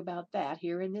talking about that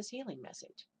here in this healing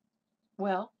message?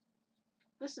 Well,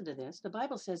 listen to this. The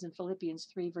Bible says in Philippians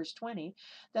 3, verse 20,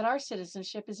 that our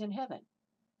citizenship is in heaven.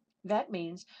 That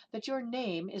means that your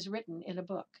name is written in a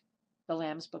book, the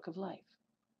Lamb's Book of Life.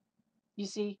 You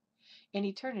see, in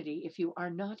eternity, if you are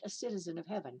not a citizen of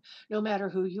heaven, no matter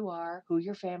who you are, who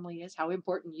your family is, how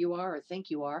important you are or think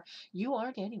you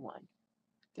aren't anyone.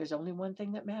 There's only one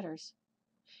thing that matters.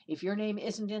 If your name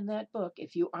isn't in that book,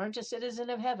 if you aren't a citizen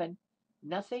of heaven,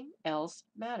 nothing else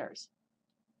matters.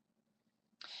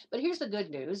 But here's the good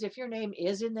news. If your name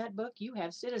is in that book, you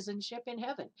have citizenship in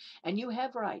heaven, and you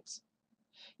have rights.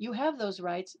 You have those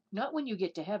rights not when you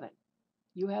get to heaven.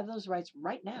 You have those rights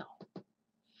right now.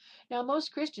 Now,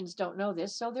 most Christians don't know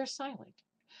this, so they're silent.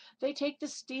 They take the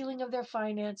stealing of their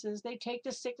finances. They take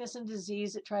the sickness and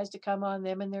disease that tries to come on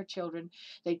them and their children.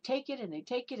 They take it and they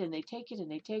take it and they take it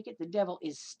and they take it. The devil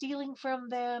is stealing from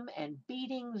them and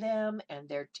beating them, and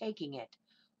they're taking it.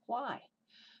 Why?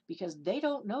 Because they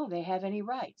don't know they have any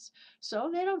rights. So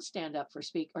they don't stand up for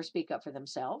speak up for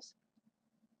themselves.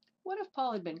 What if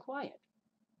Paul had been quiet?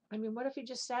 I mean, what if he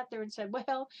just sat there and said,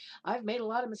 well, I've made a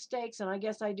lot of mistakes, and I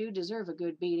guess I do deserve a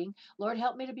good beating. Lord,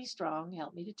 help me to be strong.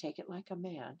 Help me to take it like a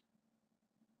man.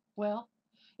 Well,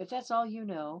 if that's all you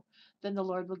know, then the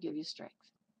Lord will give you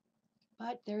strength.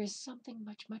 But there is something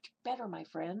much, much better, my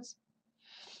friends.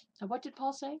 And what did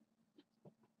Paul say?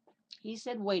 He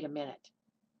said, wait a minute.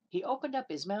 He opened up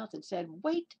his mouth and said,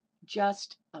 wait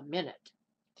just a minute.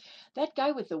 That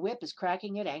guy with the whip is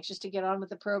cracking it, anxious to get on with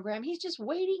the program. He's just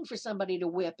waiting for somebody to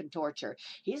whip and torture.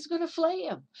 He's going to flay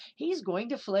him. He's going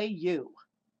to flay you.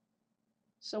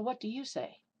 So what do you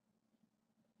say?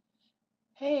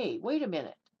 Hey, wait a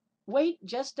minute. Wait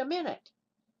just a minute.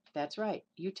 That's right.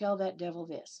 You tell that devil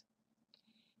this.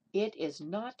 It is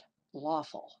not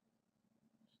lawful.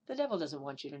 The devil doesn't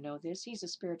want you to know this. He's a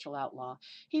spiritual outlaw.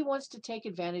 He wants to take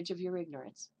advantage of your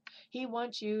ignorance. He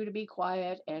wants you to be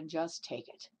quiet and just take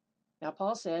it. Now,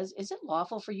 Paul says, is it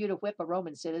lawful for you to whip a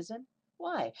Roman citizen?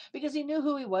 Why? Because he knew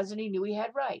who he was and he knew he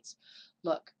had rights.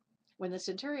 Look, when the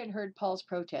centurion heard Paul's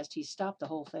protest, he stopped the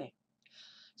whole thing.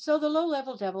 So the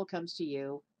low-level devil comes to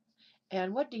you,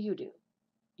 and what do?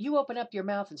 You open up your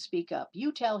mouth and speak up.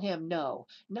 You tell him, no,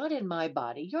 not in my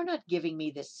body. You're not giving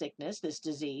me this sickness, this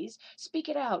disease. Speak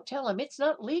it out. Tell him it's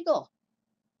not legal.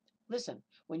 Listen,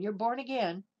 when you're born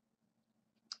again,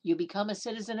 you become a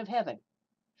citizen of heaven,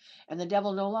 and the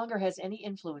devil no longer has any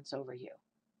influence over you.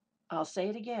 I'll say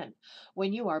it again.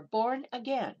 When you are born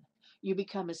again, you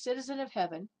become a citizen of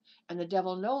heaven, and the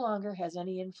devil no longer has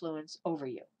any influence over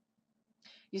you.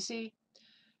 You see,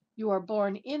 you are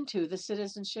born into the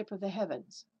citizenship of the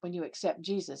heavens when you accept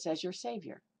Jesus as your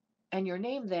Savior. And your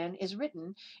name then is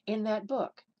written in that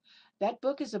book. That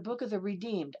book is a book of the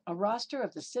redeemed, a roster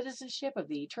of the citizenship of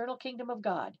the eternal kingdom of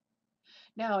God.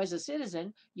 Now, as a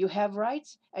citizen, you have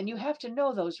rights, and you have to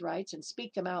know those rights and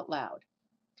speak them out loud.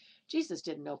 Jesus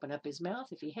didn't open up his mouth.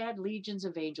 If he had, legions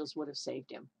of angels would have saved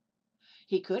him.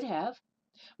 He could have.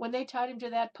 When they tied him to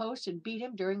that post and beat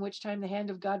him, during which time the hand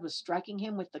of God was striking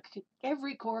him with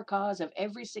every core cause of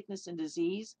every sickness and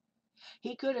disease,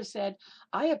 he could have said,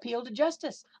 I appeal to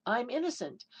justice. I'm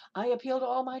innocent. I appeal to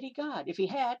Almighty God. If he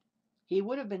had, he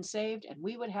would have been saved, and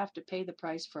we would have to pay the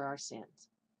price for our sins.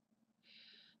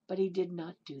 But he did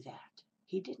not do that.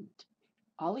 He didn't.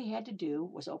 All he had to do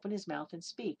was open his mouth and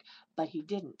speak, but he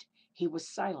didn't. He was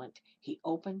silent. He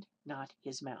opened not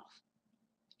his mouth.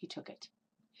 He took it.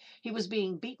 He was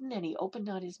being beaten, and he opened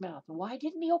not his mouth. And why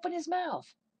didn't he open his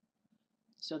mouth?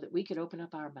 So that we could open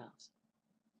up our mouths.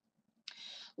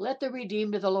 Let the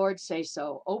redeemed of the Lord say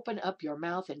so. Open up your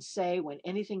mouth and say when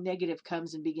anything negative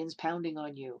comes and begins pounding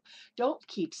on you. Don't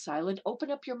keep silent.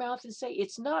 Open up your mouth and say,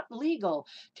 it's not legal.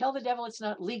 Tell the devil it's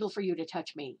not legal for you to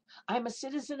touch me. I'm a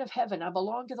citizen of heaven. I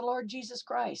belong to the Lord Jesus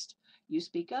Christ. You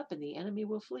speak up and the enemy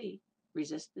will flee.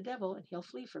 Resist the devil and he'll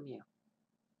flee from you.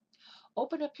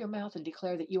 Open up your mouth and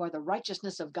declare that you are the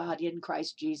righteousness of God in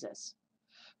Christ Jesus.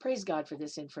 Praise God for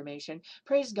this information.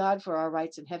 Praise God for our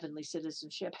rights and heavenly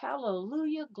citizenship.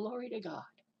 Hallelujah. Glory to God.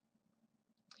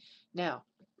 Now,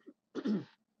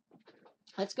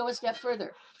 let's go a step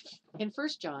further. In 1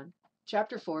 John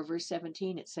chapter 4, verse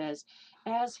 17, it says,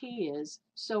 as he is,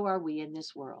 so are we in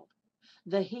this world.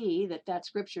 The he that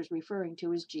scripture is referring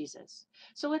to is Jesus.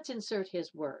 So let's insert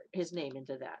his name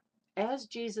into that. As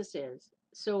Jesus is,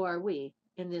 so are we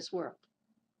in this world.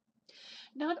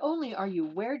 Not only are you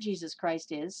where Jesus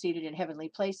Christ is, seated in heavenly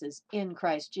places in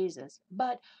Christ Jesus,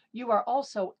 but you are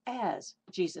also as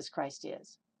Jesus Christ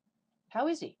is. How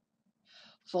is he?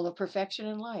 Full of perfection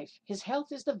in life. His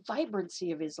health is the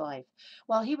vibrancy of his life.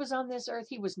 While he was on this earth,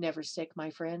 he was never sick, my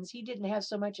friends. He didn't have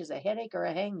so much as a headache or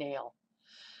a hangnail.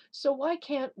 So why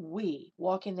can't we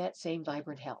walk in that same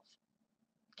vibrant health?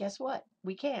 Guess what?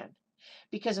 We can.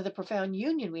 Because of the profound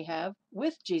union we have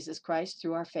with Jesus Christ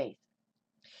through our faith.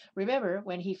 Remember,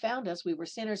 when he found us, we were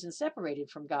sinners and separated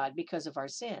from God because of our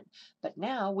sin. But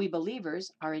now we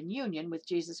believers are in union with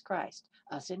Jesus Christ,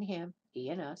 us in him, he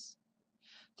in us.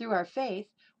 Through our faith,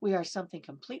 we are something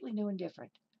completely new and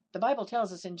different. The Bible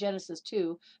tells us in Genesis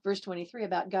 2, verse 23,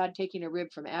 about God taking a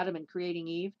rib from Adam and creating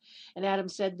Eve. And Adam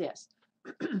said this,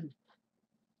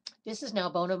 this is now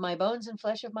bone of my bones and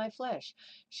flesh of my flesh.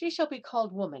 She shall be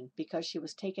called woman because she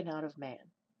was taken out of man.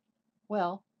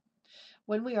 Well,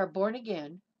 when we are born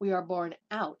again, we are born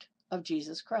out of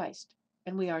Jesus Christ.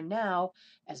 And we are now,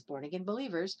 as born-again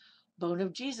believers, bone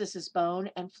of Jesus'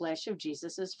 bone and flesh of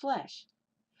Jesus' flesh.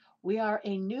 We are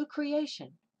a new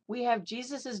creation. We have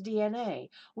Jesus' DNA.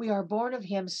 We are born of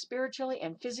him spiritually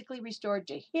and physically restored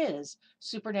to his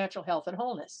supernatural health and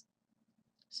wholeness.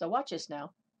 So watch this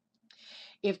now.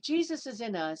 If Jesus is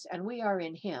in us and we are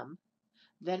in him,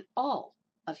 then all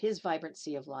of his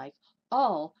vibrancy of life,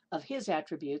 all of his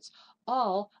attributes,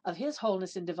 all of his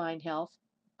wholeness and divine health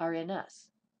are in us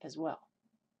as well.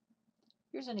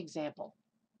 Here's an example.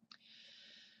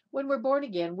 When we're born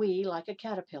again, we, like a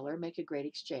caterpillar, make a great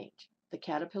exchange. The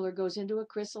caterpillar goes into a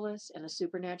chrysalis and a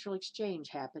supernatural exchange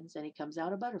happens and he comes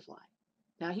out a butterfly.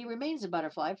 Now he remains a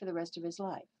butterfly for the rest of his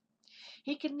life.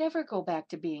 He can never go back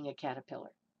to being a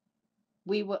caterpillar.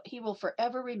 He will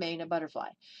forever remain a butterfly.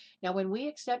 Now, when we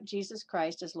accept Jesus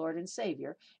Christ as Lord and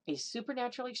Savior, a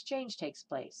supernatural exchange takes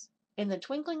place. In the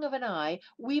twinkling of an eye,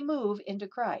 we move into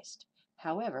Christ.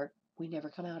 However, we never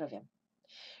come out of him.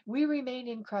 We remain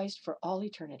in Christ for all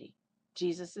eternity.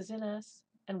 Jesus is in us,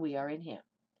 and we are in him.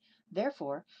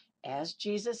 Therefore, as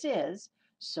Jesus is,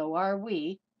 so are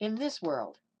we in this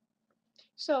world.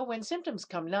 So when symptoms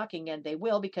come knocking, and they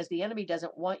will because the enemy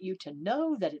doesn't want you to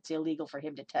know that it's illegal for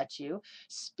him to touch you,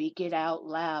 speak it out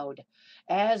loud.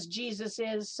 As Jesus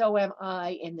is, so am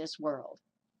I in this world.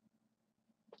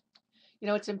 You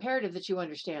know, it's imperative that you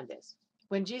understand this.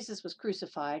 When Jesus was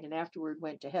crucified and afterward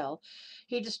went to hell,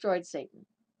 he destroyed Satan.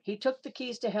 He took the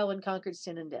keys to hell and conquered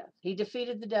sin and death. He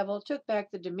defeated the devil, took back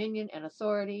the dominion and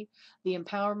authority, the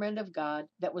empowerment of God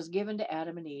that was given to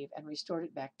Adam and Eve, and restored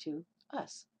it back to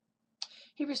us.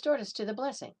 He restored us to the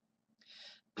blessing.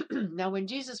 Now, when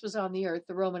Jesus was on the earth,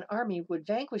 the Roman army would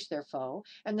vanquish their foe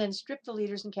and then strip the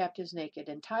leaders and captives naked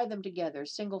and tie them together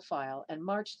single file and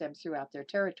march them throughout their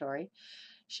territory,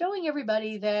 showing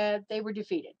everybody that they were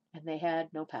defeated and they had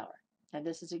no power. And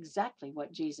this is exactly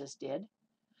what Jesus did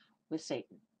with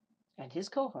Satan and his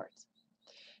cohorts.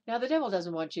 Now, the devil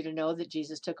doesn't want you to know that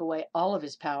Jesus took away all of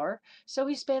his power, so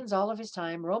he spends all of his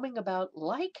time roaming about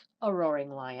like a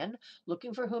roaring lion,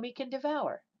 looking for whom he can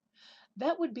devour.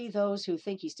 That would be those who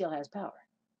think he still has power.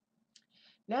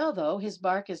 Now, though, his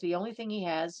bark is the only thing he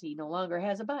has. He no longer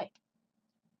has a bite.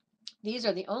 These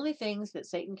are the only things that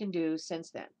Satan can do since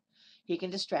then. He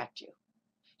can distract you.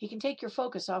 He can take your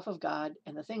focus off of God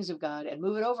and the things of God and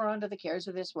move it over onto the cares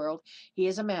of this world. He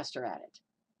is a master at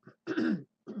it.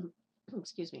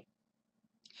 Excuse me.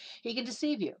 He can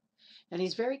deceive you, and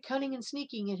he's very cunning and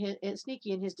sneaky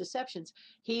in his deceptions.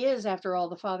 He is, after all,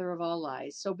 the father of all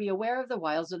lies, so be aware of the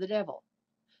wiles of the devil.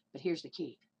 But here's the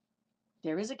key.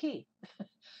 There is a key.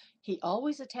 He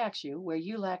always attacks you where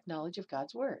you lack knowledge of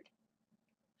God's word.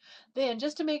 Then,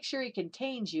 just to make sure he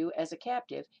contains you as a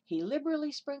captive, he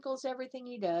liberally sprinkles everything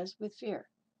he does with fear.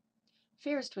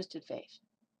 Fear is twisted faith.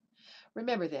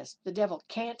 Remember this, the devil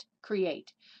can't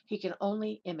create. He can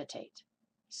only imitate.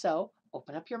 So,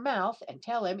 open up your mouth and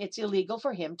tell him it's illegal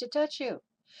for him to touch you.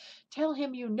 Tell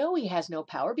him you know he has no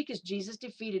power because Jesus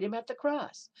defeated him at the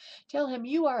cross. Tell him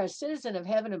you are a citizen of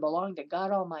heaven and belong to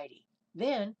God Almighty.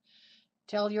 Then,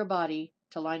 tell your body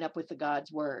to line up with the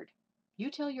God's word. You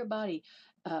tell your body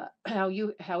how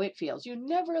it feels. You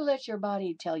never let your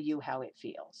body tell you how it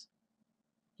feels.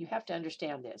 You have to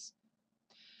understand this.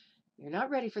 You're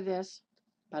not ready for this,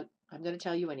 but I'm going to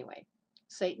tell you anyway.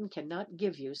 Satan cannot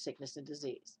give you sickness and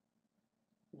disease.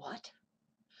 What?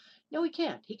 No, he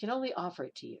can't. He can only offer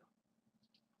it to you.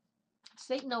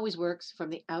 Satan always works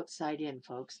from the outside in,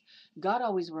 folks. God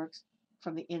always works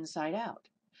from the inside out.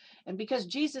 And because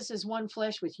Jesus is one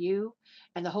flesh with you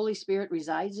and the Holy Spirit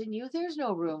resides in you, there's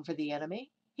no room for the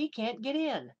enemy. He can't get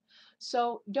in.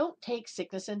 So don't take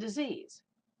sickness and disease.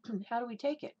 How do we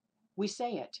take it? We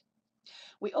say it.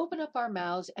 We open up our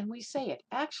mouths and we say it.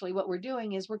 Actually, what we're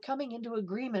doing is we're coming into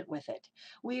agreement with it.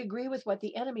 We agree with what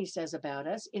the enemy says about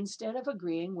us instead of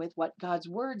agreeing with what God's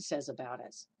word says about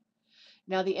us.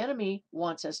 Now, the enemy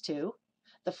wants us to.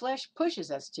 The flesh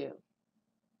pushes us to.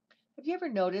 Have you ever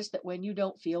noticed that when you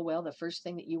don't feel well, the first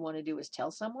thing that you want to do is tell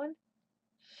someone?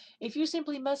 If you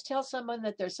simply must tell someone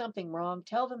that there's something wrong,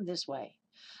 tell them this way.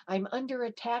 I'm under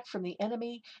attack from the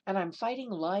enemy and I'm fighting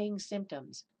lying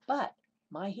symptoms, but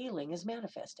my healing is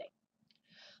manifesting.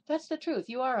 That's the truth.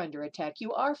 You are under attack.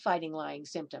 You are fighting lying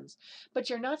symptoms, but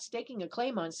you're not staking a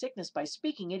claim on sickness by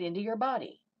speaking it into your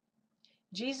body.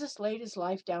 Jesus laid his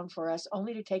life down for us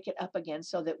only to take it up again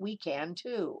so that we can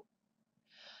too.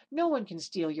 No one can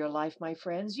steal your life, my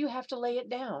friends. You have to lay it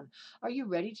down. Are you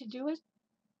ready to do it?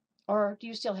 Or do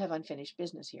you still have unfinished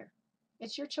business here?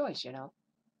 It's your choice, you know.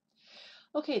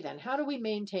 Okay, then, how do we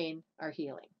maintain our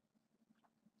healing?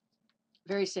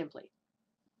 Very simply,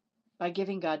 by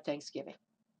giving God thanksgiving.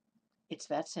 It's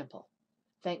that simple.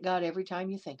 Thank God every time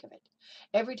you think of it.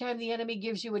 Every time the enemy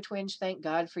gives you a twinge, thank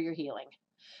God for your healing.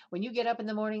 When you get up in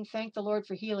the morning, thank the Lord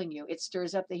for healing you. It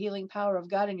stirs up the healing power of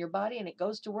God in your body, and it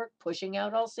goes to work pushing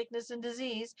out all sickness and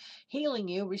disease, healing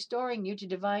you, restoring you to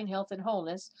divine health and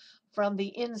wholeness from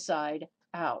the inside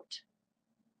out.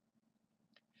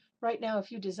 Right now,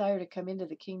 if you desire to come into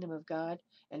the kingdom of God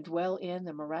and dwell in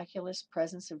the miraculous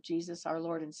presence of Jesus, our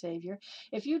Lord and Savior,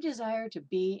 if you desire to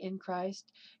be in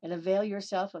Christ and avail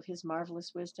yourself of his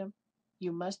marvelous wisdom,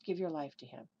 you must give your life to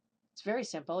him. It's very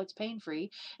simple, it's pain-free,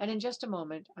 and in just a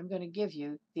moment, I'm going to give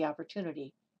you the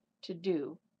opportunity to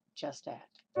do just that.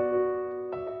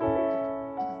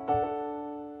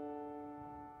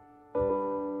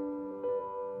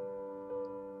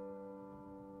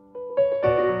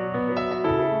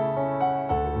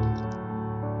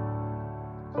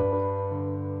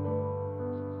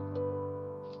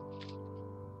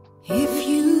 If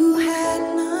you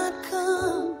had not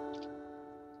come,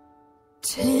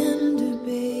 tender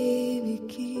baby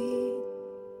king,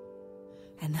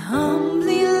 and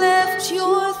humbly left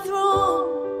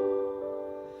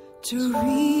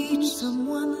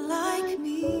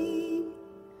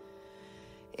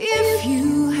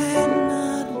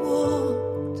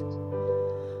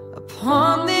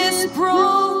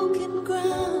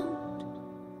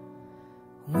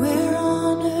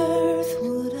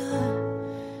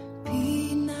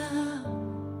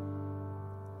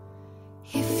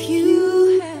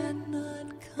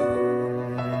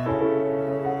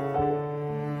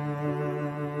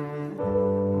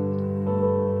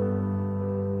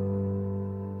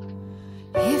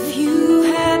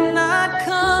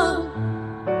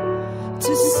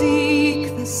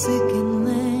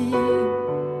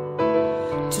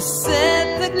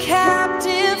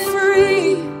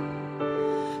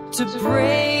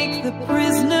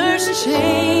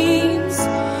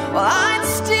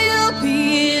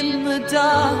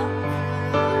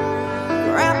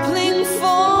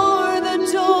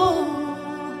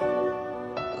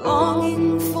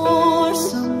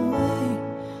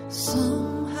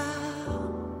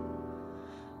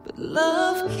but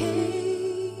love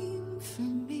came for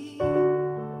me.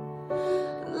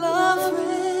 Love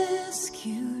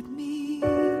rescued me.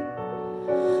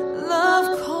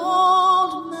 Love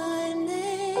called my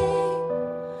name.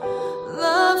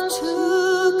 Love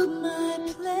took my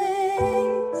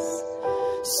place.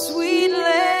 Sweet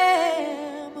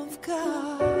Lamb of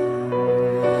God,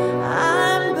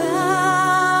 I'm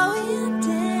bowing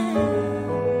down.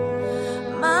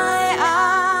 My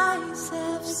eyes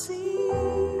have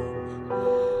seen.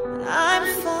 I'm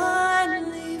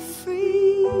finally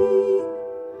free.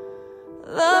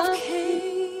 Love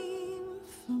came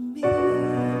for me.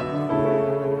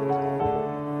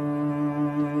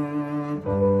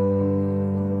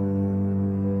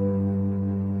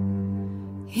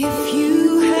 If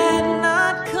you had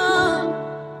not come,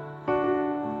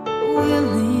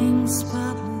 willing,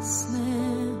 spotless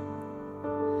Lamb,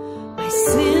 my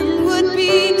sin would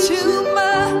be too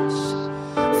much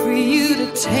for you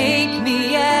to take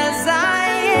me as I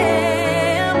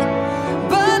am.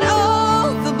 But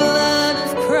oh, the blood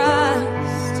of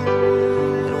Christ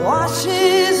that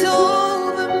washes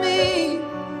over me,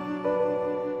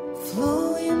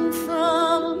 flowing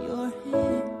from your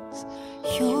hands,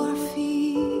 your feet.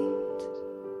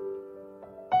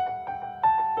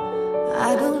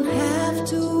 I don't have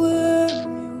to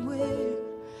worry where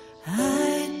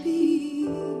I'd be,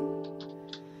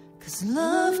 'cause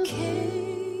love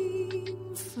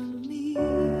came for me.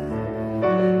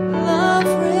 Love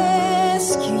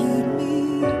rescued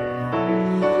me.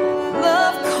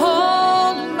 Love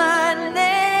called my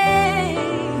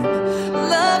name.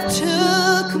 Love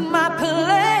took my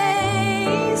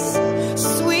place.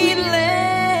 Sweet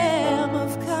Lamb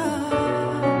of God,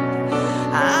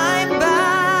 I'm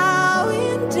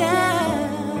bowing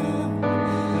down.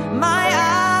 My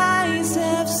eyes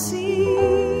have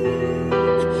seen,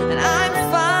 and I'm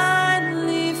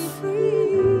finally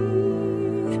free.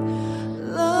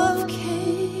 Love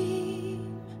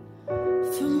came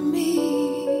for me.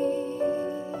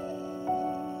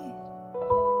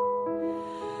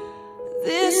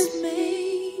 This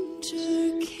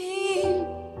manger king,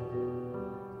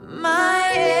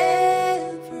 my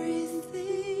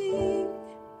everything.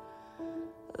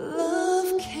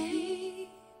 Love came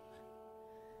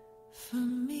for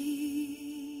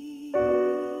me.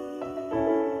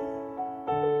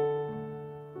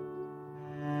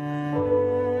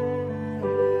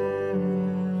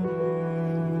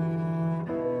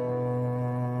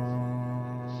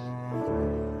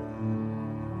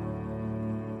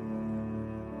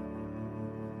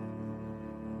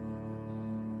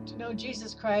 To know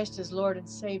Jesus Christ as Lord and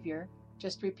Savior,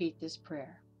 just repeat this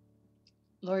prayer.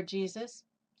 Lord Jesus,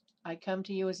 I come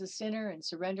to you as a sinner and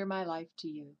surrender my life to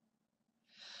you.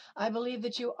 I believe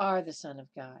that you are the Son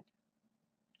of God.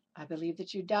 I believe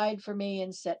that you died for me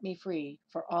and set me free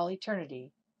for all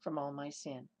eternity from all my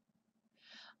sin.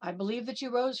 I believe that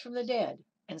you rose from the dead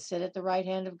and sit at the right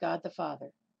hand of God the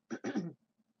Father.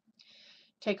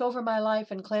 Take over my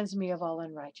life and cleanse me of all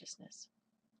unrighteousness.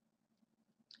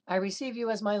 I receive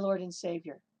you as my Lord and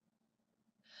Savior.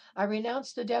 I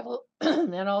renounce the devil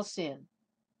and all sin.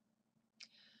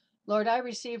 Lord, I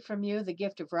receive from you the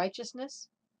gift of righteousness,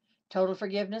 total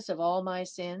forgiveness of all my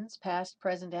sins, past,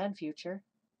 present, and future,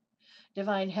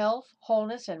 divine health,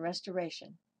 wholeness, and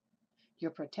restoration,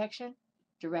 your protection,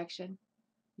 direction,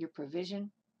 your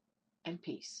provision, and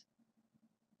peace,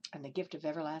 and the gift of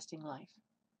everlasting life.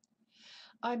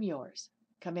 I'm yours.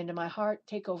 Come into my heart,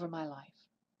 take over my life.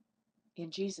 In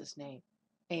Jesus' name,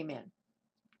 amen.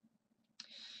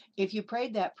 If you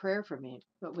prayed that prayer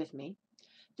with me,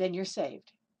 then you're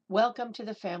saved. Welcome to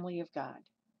the family of God.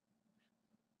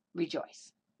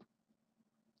 Rejoice.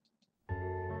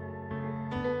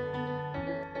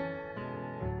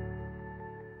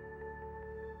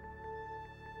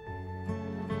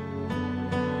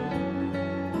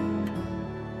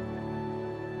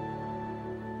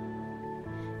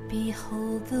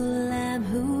 Behold the Lamb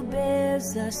who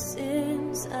bears our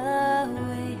sins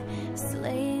away,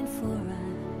 slain for us.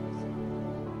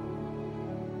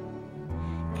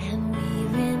 And we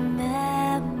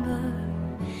remember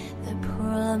the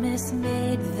promise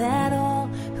made that all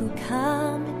who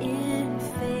come in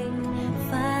faith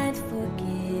find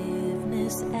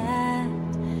forgiveness at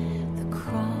the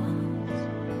cross.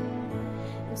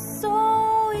 And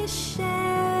so we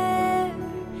share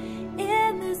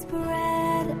in this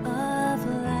bread of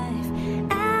life,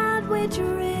 and we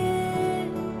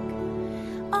drink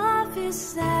of his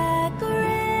sacrifice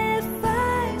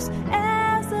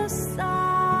as a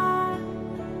sign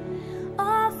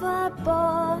of our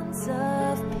bonds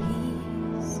of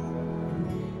peace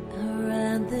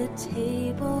around the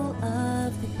table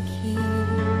of the King.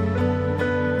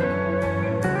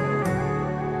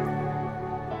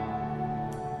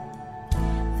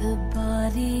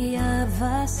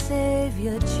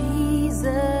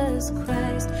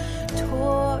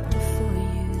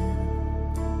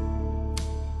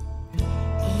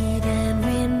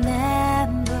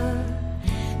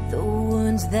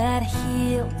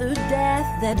 through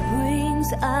death that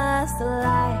brings us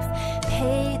life,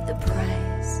 paid the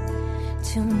price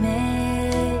to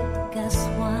make us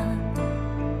one.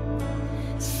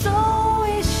 So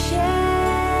we share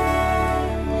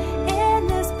in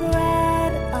this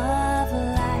bread of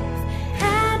life,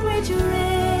 and we drink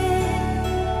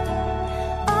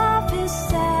of his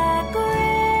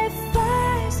sacrifice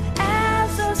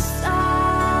as a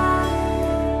sign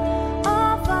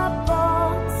of our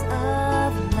bonds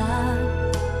of love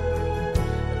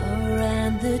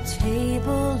around the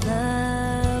table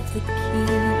of the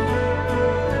King.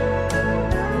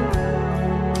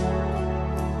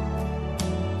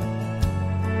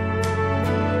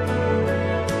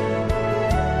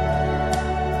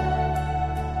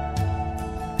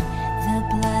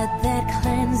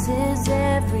 Cleanses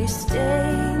every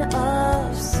stain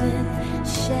of sin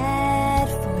shed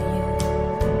for you.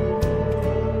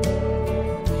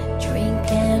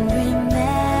 Drink and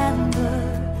remember,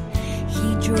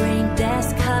 he drank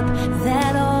this cup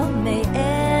that all may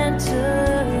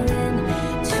enter in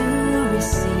to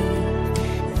receive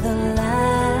the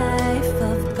life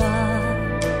of God.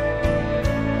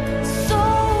 So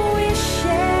we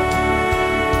share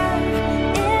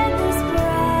in this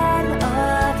bread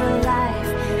of life,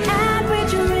 and we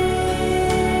drink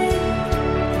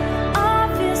of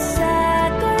his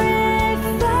sacrifice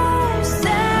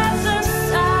as a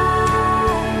sign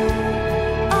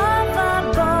of our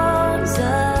bonds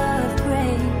of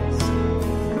grace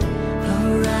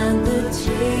around the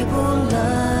table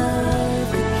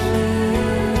of the King.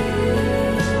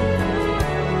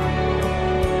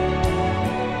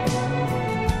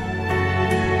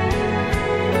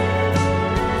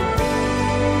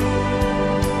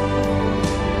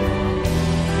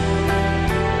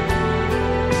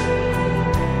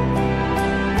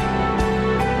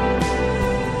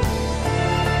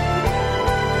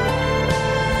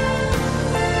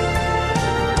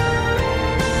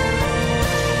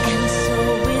 And so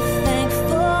with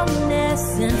thankfulness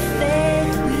and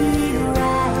faith we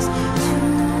rise to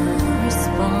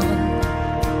respond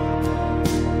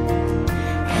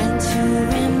and to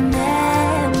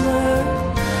remember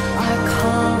our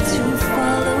call to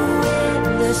follow in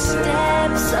the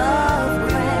steps of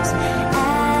Christ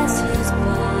as his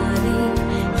body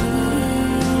here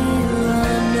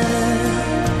on earth.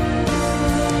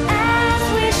 As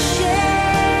we share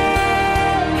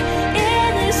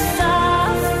in his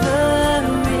suffering,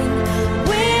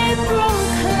 we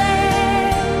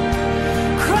proclaim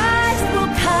Christ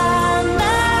will come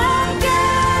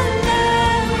again,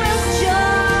 and we'll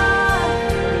join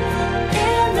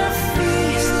in the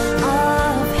feast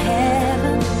of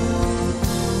heaven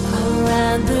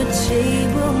around the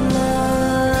table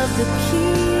of the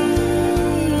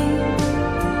King,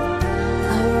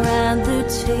 around the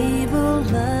table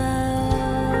of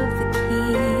the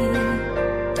King.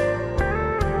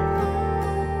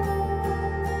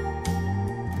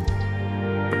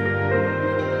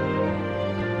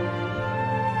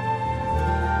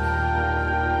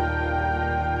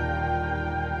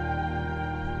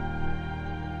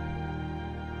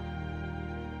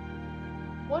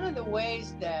 One of the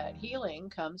ways that healing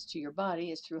comes to your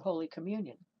body is through Holy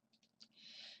Communion.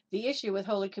 The issue with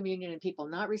Holy Communion and people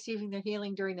not receiving the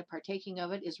healing during the partaking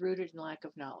of it is rooted in lack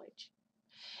of knowledge.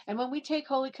 And when we take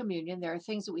Holy Communion, there are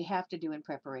things that we have to do in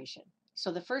preparation.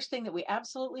 So the first thing that we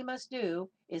absolutely must do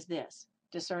is this: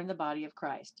 discern the body of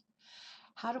Christ.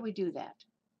 How do we do that?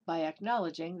 By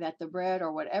acknowledging that the bread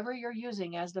or whatever you're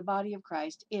using as the body of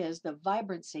Christ is the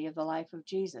vibrancy of the life of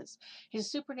Jesus, his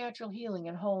supernatural healing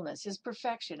and wholeness, his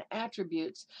perfection,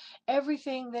 attributes,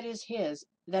 everything that is his,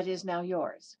 that is now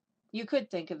yours. You could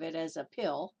think of it as a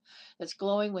pill that's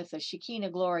glowing with the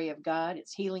Shekinah glory of God.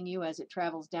 It's healing you as it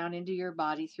travels down into your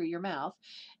body through your mouth,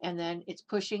 and then it's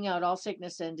pushing out all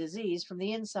sickness and disease from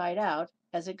the inside out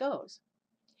as it goes.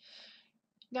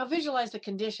 Now visualize the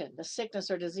condition, the sickness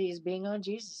or disease being on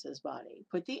Jesus's body.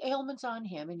 Put the ailments on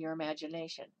him in your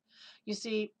imagination. You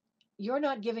see, you're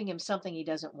not giving him something he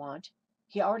doesn't want.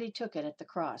 He already took it at the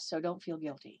cross, so don't feel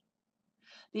guilty.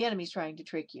 The enemy's trying to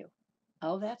trick you.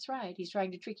 Oh, that's right. He's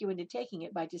trying to trick you into taking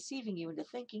it by deceiving you into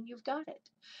thinking you've got it.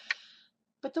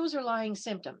 But those are lying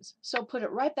symptoms. So put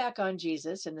it right back on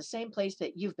Jesus in the same place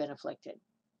that you've been afflicted.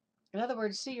 In other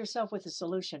words, see yourself with a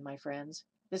solution, my friends.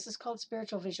 This is called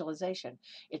spiritual visualization.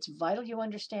 It's vital you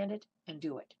understand it and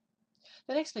do it.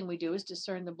 The next thing we do is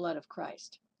discern the blood of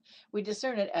Christ. We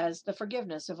discern it as the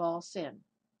forgiveness of all sin,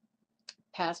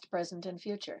 past, present, and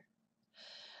future.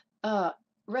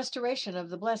 Restoration of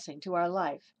the blessing to our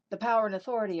life, the power and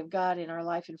authority of God in our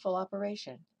life in full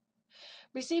operation.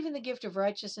 receiving the gift of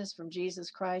righteousness from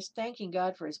Jesus Christ, thanking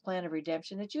God for his plan of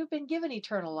redemption, that you've been given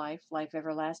eternal life, life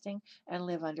everlasting, and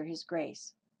live under his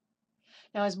grace.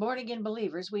 Now, as born-again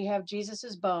believers, we have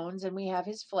Jesus' bones and we have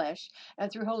his flesh,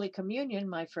 and through Holy Communion,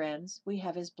 my friends, we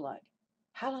have his blood.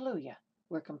 Hallelujah,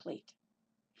 we're complete.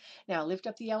 Now, lift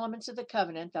up the elements of the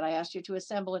covenant that I asked you to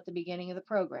assemble at the beginning of the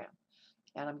program,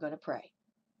 and I'm going to pray.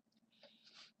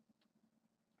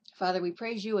 Father, we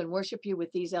praise you and worship you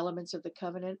with these elements of the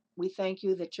covenant. We thank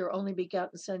you that your only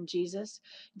begotten Son, Jesus,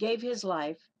 gave his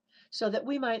life so that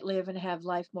we might live and have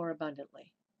life more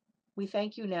abundantly. We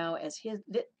thank you now as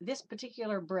this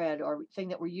particular bread or thing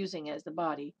that we're using as the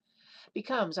body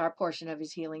becomes our portion of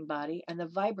his healing body and the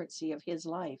vibrancy of his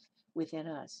life within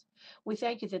us. We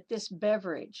thank you that this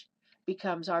beverage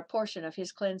becomes our portion of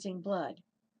his cleansing blood.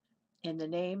 In the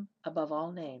name above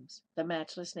all names, the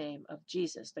matchless name of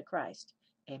Jesus the Christ.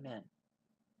 Amen.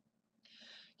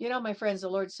 You know, my friends, the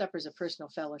Lord's Supper is a personal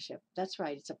fellowship. That's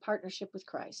right, it's a partnership with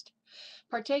Christ.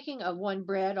 Partaking of one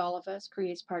bread, all of us,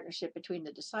 creates partnership between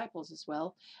the disciples as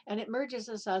well, and it merges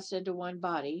us into one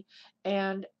body,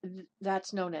 and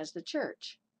that's known as the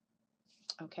church.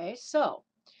 Okay, so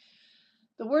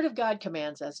the Word of God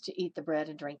commands us to eat the bread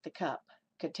and drink the cup.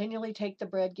 Continually take the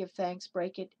bread, give thanks,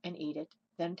 break it, and eat it.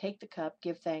 Then take the cup,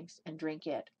 give thanks, and drink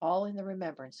it, all in the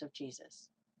remembrance of Jesus.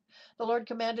 The Lord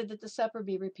commanded that the supper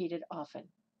be repeated often.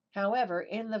 However,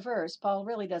 in the verse, Paul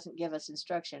really doesn't give us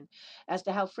instruction as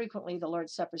to how frequently the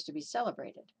Lord's Supper is to be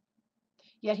celebrated.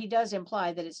 Yet he does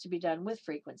imply that it's to be done with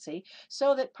frequency,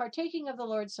 so that partaking of the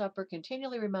Lord's Supper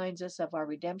continually reminds us of our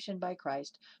redemption by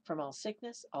Christ from all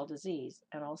sickness, all disease,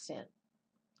 and all sin.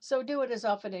 So do it as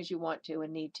often as you want to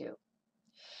and need to.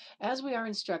 As we are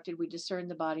instructed, we discern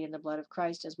the body and the blood of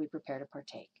Christ as we prepare to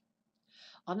partake.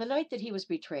 On the night that he was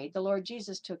betrayed, the Lord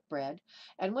Jesus took bread,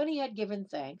 and when he had given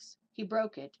thanks, he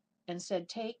broke it and said,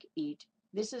 "Take, eat,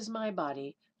 this is my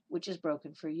body, which is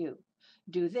broken for you.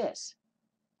 Do this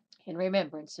in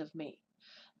remembrance of me."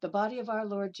 The body of our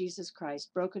Lord Jesus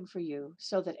Christ broken for you,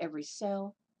 so that every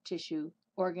cell, tissue,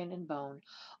 organ, and bone,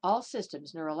 all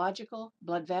systems, neurological,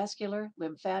 blood vascular,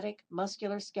 lymphatic,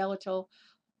 muscular, skeletal,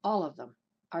 all of them,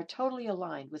 are totally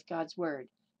aligned with God's word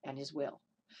and his will.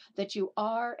 That you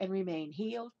are and remain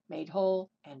healed, made whole,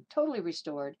 and totally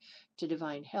restored to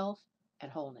divine health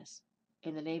and wholeness.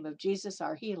 In the name of Jesus,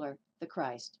 our healer, the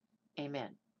Christ.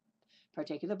 Amen.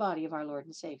 Partake of the body of our Lord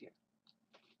and Savior.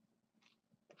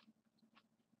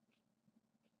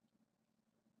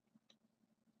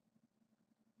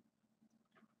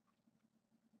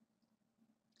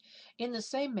 In the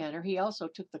same manner, he also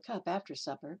took the cup after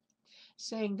supper,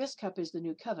 saying, "This cup is the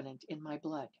new covenant in my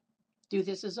blood. Do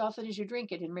this as often as you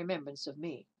drink it in remembrance of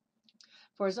me.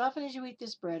 For as often as you eat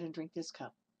this bread and drink this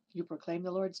cup, you proclaim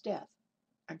the Lord's death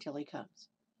until he comes."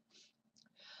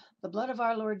 The blood of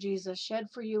our Lord Jesus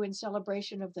shed for you in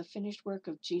celebration of the finished work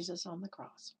of Jesus on the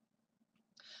cross,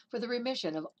 for the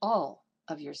remission of all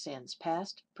of your sins,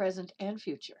 past, present, and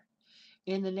future.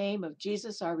 In the name of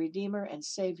Jesus, our Redeemer and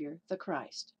Savior, the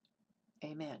Christ.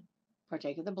 Amen.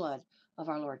 Partake of the blood of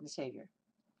our Lord and Savior.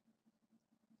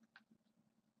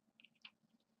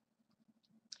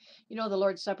 You know, the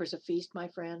Lord's Supper is a feast, my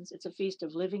friends. It's a feast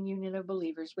of living union of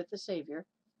believers with the Savior,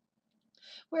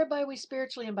 whereby we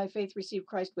spiritually and by faith receive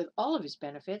Christ with all of his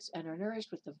benefits and are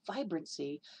nourished with the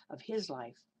vibrancy of his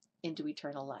life into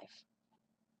eternal life.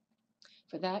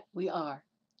 For that, we are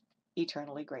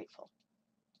eternally grateful.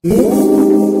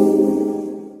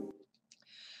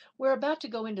 We're about to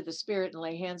go into the Spirit and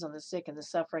lay hands on the sick and the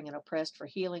suffering and oppressed for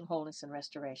healing, wholeness, and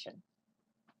restoration.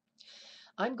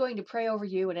 I'm going to pray over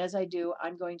you, and as I do,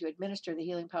 I'm going to administer the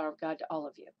healing power of God to all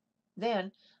of you.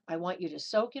 Then, I want you to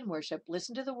soak in worship,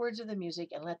 listen to the words of the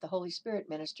music, and let the Holy Spirit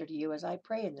minister to you as I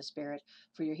pray in the Spirit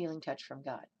for your healing touch from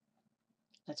God.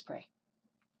 Let's pray.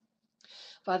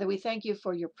 Father, we thank you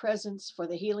for your presence, for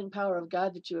the healing power of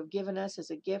God that you have given us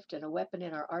as a gift and a weapon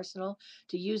in our arsenal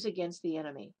to use against the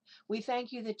enemy. We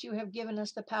thank you that you have given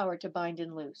us the power to bind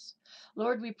and loose.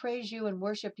 Lord, we praise you and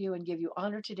worship you and give you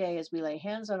honor today as we lay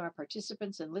hands on our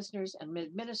participants and listeners and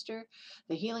administer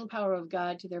the healing power of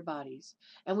God to their bodies.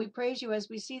 And we praise you as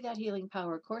we see that healing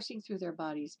power coursing through their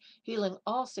bodies, healing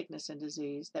all sickness and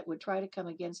disease that would try to come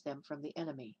against them from the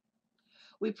enemy.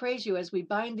 We praise you as we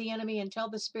bind the enemy and tell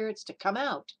the spirits to come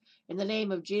out in the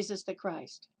name of Jesus the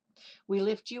Christ. We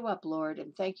lift you up, Lord,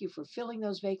 and thank you for filling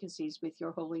those vacancies with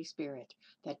your Holy Spirit,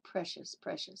 that precious,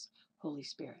 precious Holy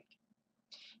Spirit.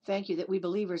 Thank you that we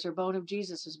believers are bone of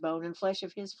Jesus' bone and flesh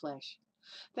of his flesh.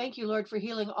 Thank you, Lord, for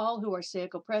healing all who are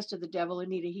sick, oppressed of the devil, and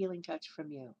need a healing touch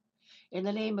from you. In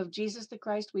the name of Jesus the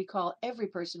Christ, we call every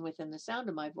person within the sound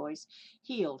of my voice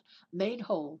healed, made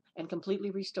whole, and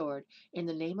completely restored in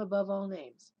the name above all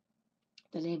names,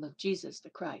 the name of Jesus the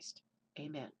Christ.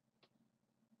 Amen.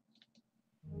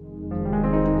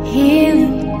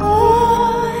 Healing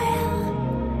oil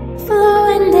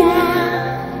flowing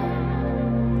down,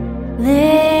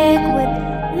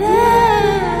 liquid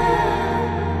love,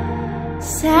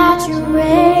 saturate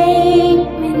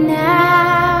me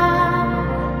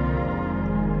now,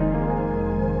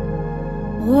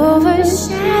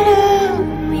 overshadow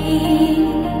me.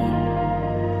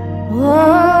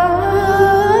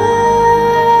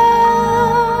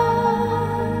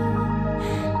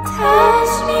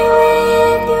 Touch me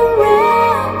with your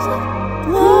realms of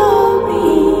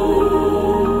glory,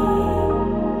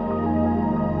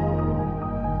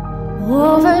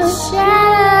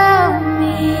 overshadow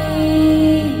me.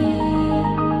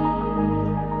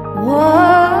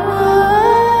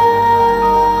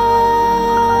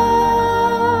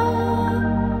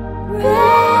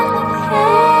 Breath of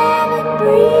heaven,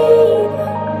 breathe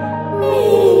on me.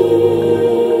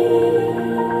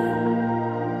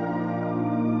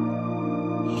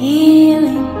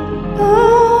 Healing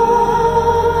oil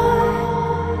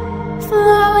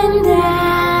flowing down,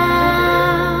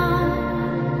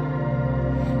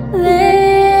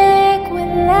 liquid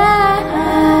love,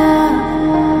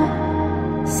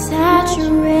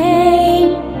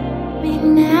 saturate me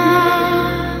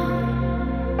now,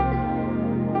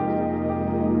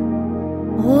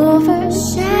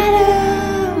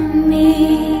 overshadow me.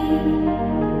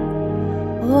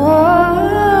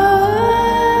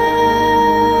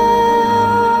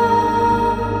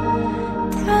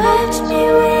 Touch me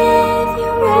with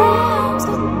your realms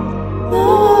of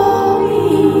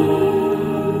glory,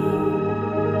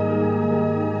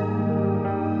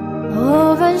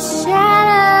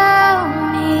 overshadow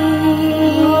me,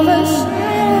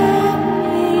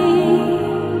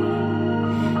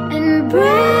 and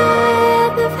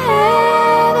breath of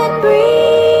heaven,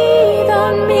 breathe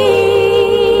on me,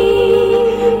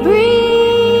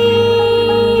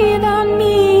 breathe on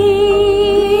me,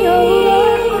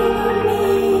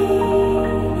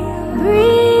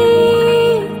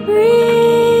 breathe,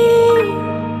 breathe,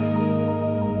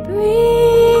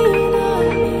 breathe on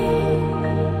me.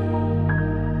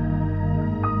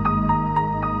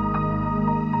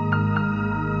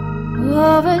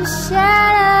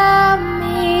 Overshadow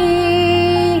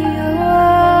me,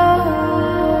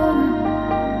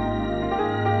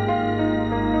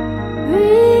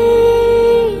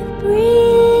 breathe,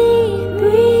 breathe,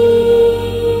 breathe,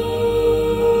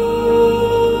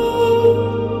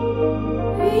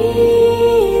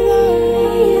 breathe on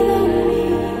me.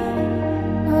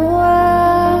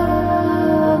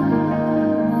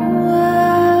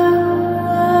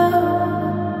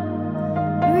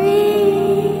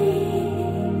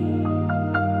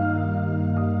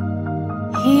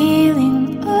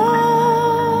 Healing oil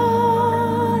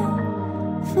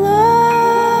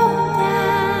flow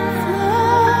down,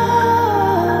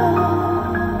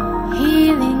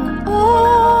 healing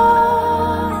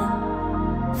oil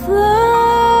flow.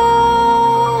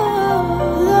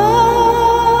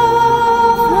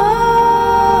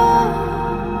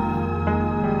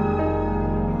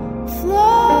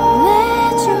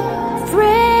 Let your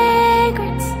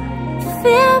fragrance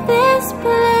fill this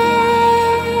place.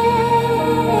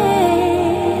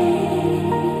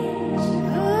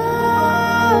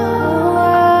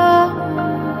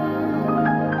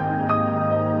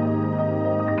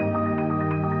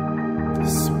 The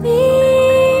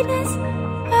sweetness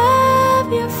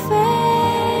of your face,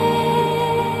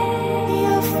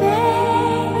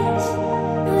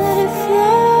 let it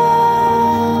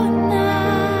flow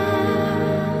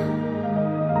now,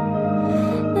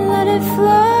 let it flow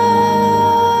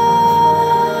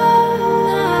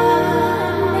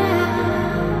now.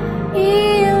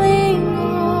 Healing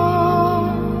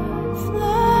oil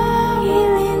flow,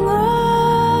 healing oil,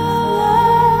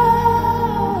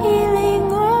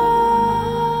 healing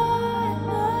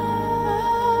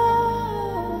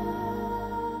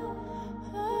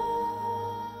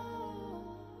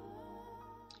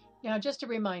Now, just a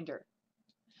reminder,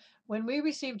 when we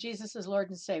receive Jesus as Lord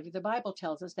and Savior, the Bible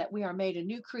tells us that we are made a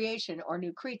new creation or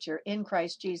new creature in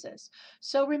Christ Jesus.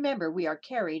 So remember, we are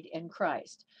carried in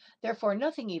Christ. Therefore,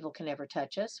 nothing evil can ever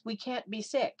touch us. We can't be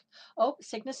sick. Oh,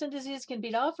 sickness and disease can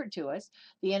be offered to us.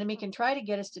 The enemy can try to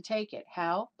get us to take it.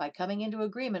 How? By coming into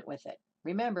agreement with it.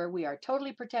 Remember, we are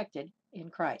totally protected in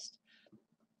Christ.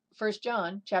 1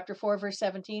 John chapter 4, verse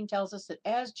 17 tells us that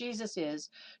as Jesus is,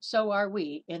 so are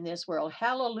we in this world.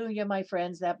 Hallelujah, my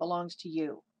friends, that belongs to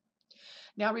you.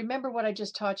 Now, remember what I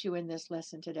just taught you in this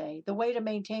lesson today. The way to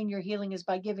maintain your healing is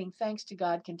by giving thanks to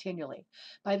God continually.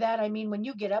 By that, I mean when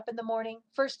you get up in the morning,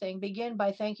 first thing, begin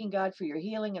by thanking God for your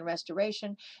healing and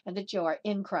restoration and that you are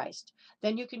in Christ.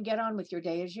 Then you can get on with your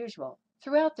day as usual.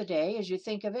 Throughout the day, as you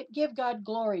think of it, give God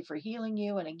glory for healing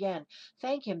you, and again,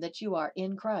 thank Him that you are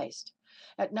in Christ.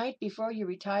 At night before you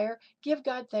retire, give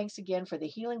God thanks again for the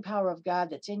healing power of God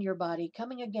that's in your body,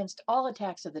 coming against all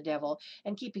attacks of the devil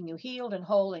and keeping you healed and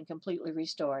whole and completely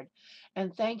restored.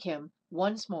 And thank Him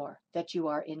once more that you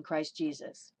are in Christ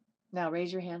Jesus. Now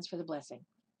raise your hands for the blessing.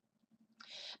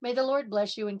 May the Lord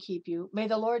bless you and keep you. May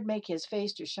the Lord make His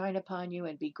face to shine upon you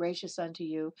and be gracious unto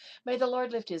you. May the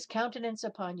Lord lift His countenance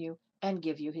upon you and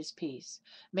give you His peace.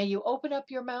 May you open up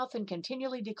your mouth and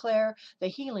continually declare the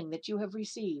healing that you have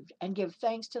received and give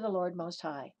thanks to the Lord Most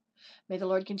High. May the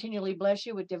Lord continually bless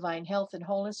you with divine health and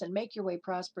wholeness and make your way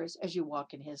prosperous as you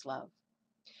walk in His love.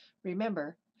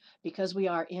 Remember, because we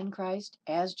are in Christ,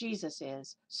 as Jesus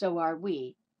is, so are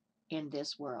we in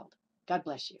this world. God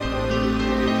bless you.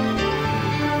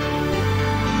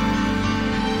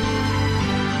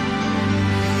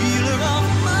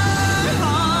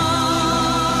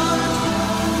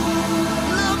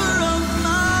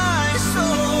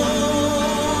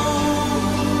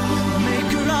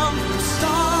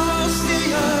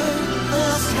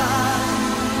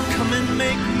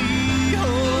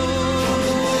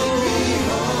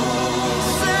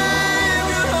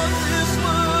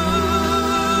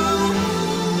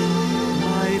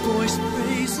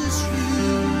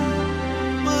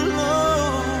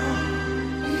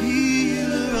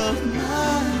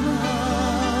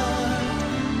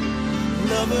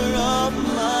 Lover of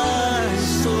my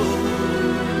soul.